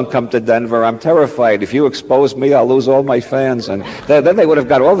 please don't come to Denver. I'm terrified. If you expose me, I'll lose all my fans. And then they would have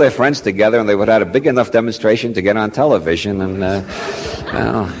got all their friends together, and they would have had a big enough demonstration to get on television. And,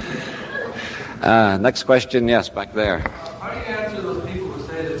 next question, yes, back there. How do you answer those people who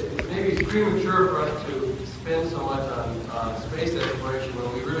say that maybe it's premature for us to spend so much on space exploration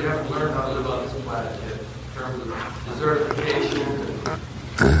when we really haven't learned how to live on this planet yet, in terms of desertification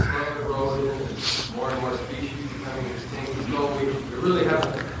and soil erosion and more species becoming extinct? So we really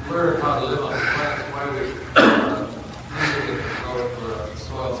haven't learned how to live on this planet. Why we using it for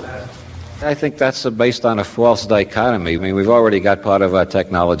soil satisfaction? I think that's based on a false dichotomy. I mean, we've already got part of our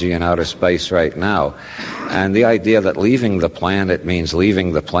technology in outer space right now. And the idea that leaving the planet means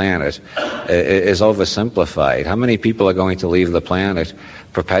leaving the planet is oversimplified. How many people are going to leave the planet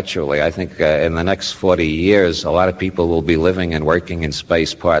perpetually? I think in the next 40 years, a lot of people will be living and working in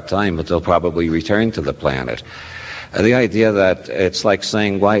space part-time, but they'll probably return to the planet. The idea that it's like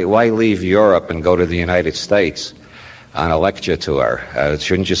saying, why leave Europe and go to the United States on a lecture tour?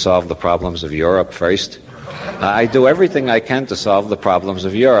 Shouldn't you solve the problems of Europe first? I do everything I can to solve the problems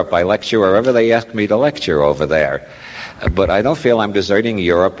of Europe. I lecture wherever they ask me to lecture over there. But I don't feel I'm deserting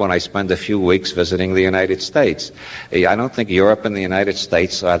Europe when I spend a few weeks visiting the United States. I don't think Europe and the United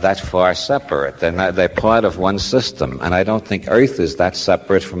States are that far separate. They're part of one system. And I don't think Earth is that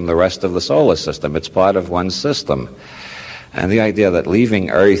separate from the rest of the solar system. It's part of one system. And the idea that leaving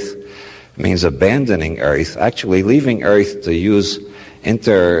Earth means abandoning Earth. Actually, leaving Earth to use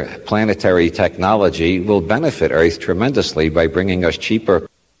interplanetary technology will benefit Earth tremendously by bringing us cheaper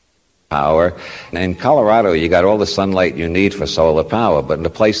power. In Colorado, you got all the sunlight you need for solar power, but in a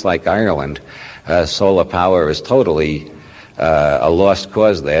place like Ireland, solar power is totally a lost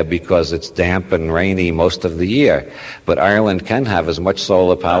cause there because it's damp and rainy most of the year. But Ireland can have as much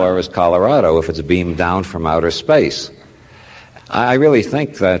solar power as Colorado if it's beamed down from outer space. I really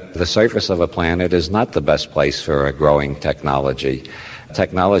think that the surface of a planet is not the best place for a growing technology.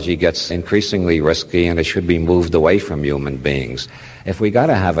 Technology gets increasingly risky, and it should be moved away from human beings. If we got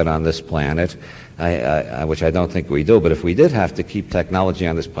to have it on this planet, which I don't think we do, but if we did have to keep technology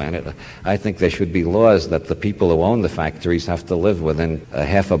on this planet, I think there should be laws that the people who own the factories have to live within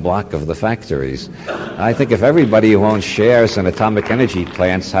half a block of the factories. I think if everybody who owns shares in atomic energy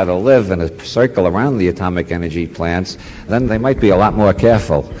plants had to live in a circle around the atomic energy plants, then they might be a lot more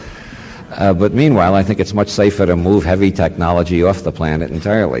careful. But meanwhile, I think it's much safer to move heavy technology off the planet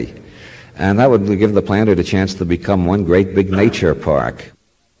entirely. And that would give the planet a chance to become one great big nature park.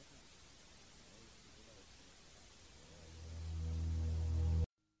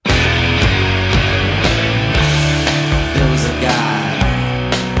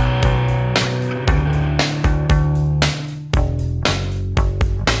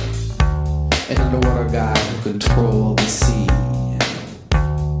 Control the sea.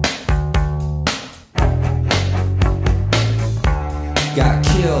 Got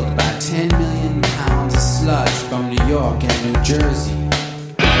killed by 10 million pounds of sludge from New York and New Jersey.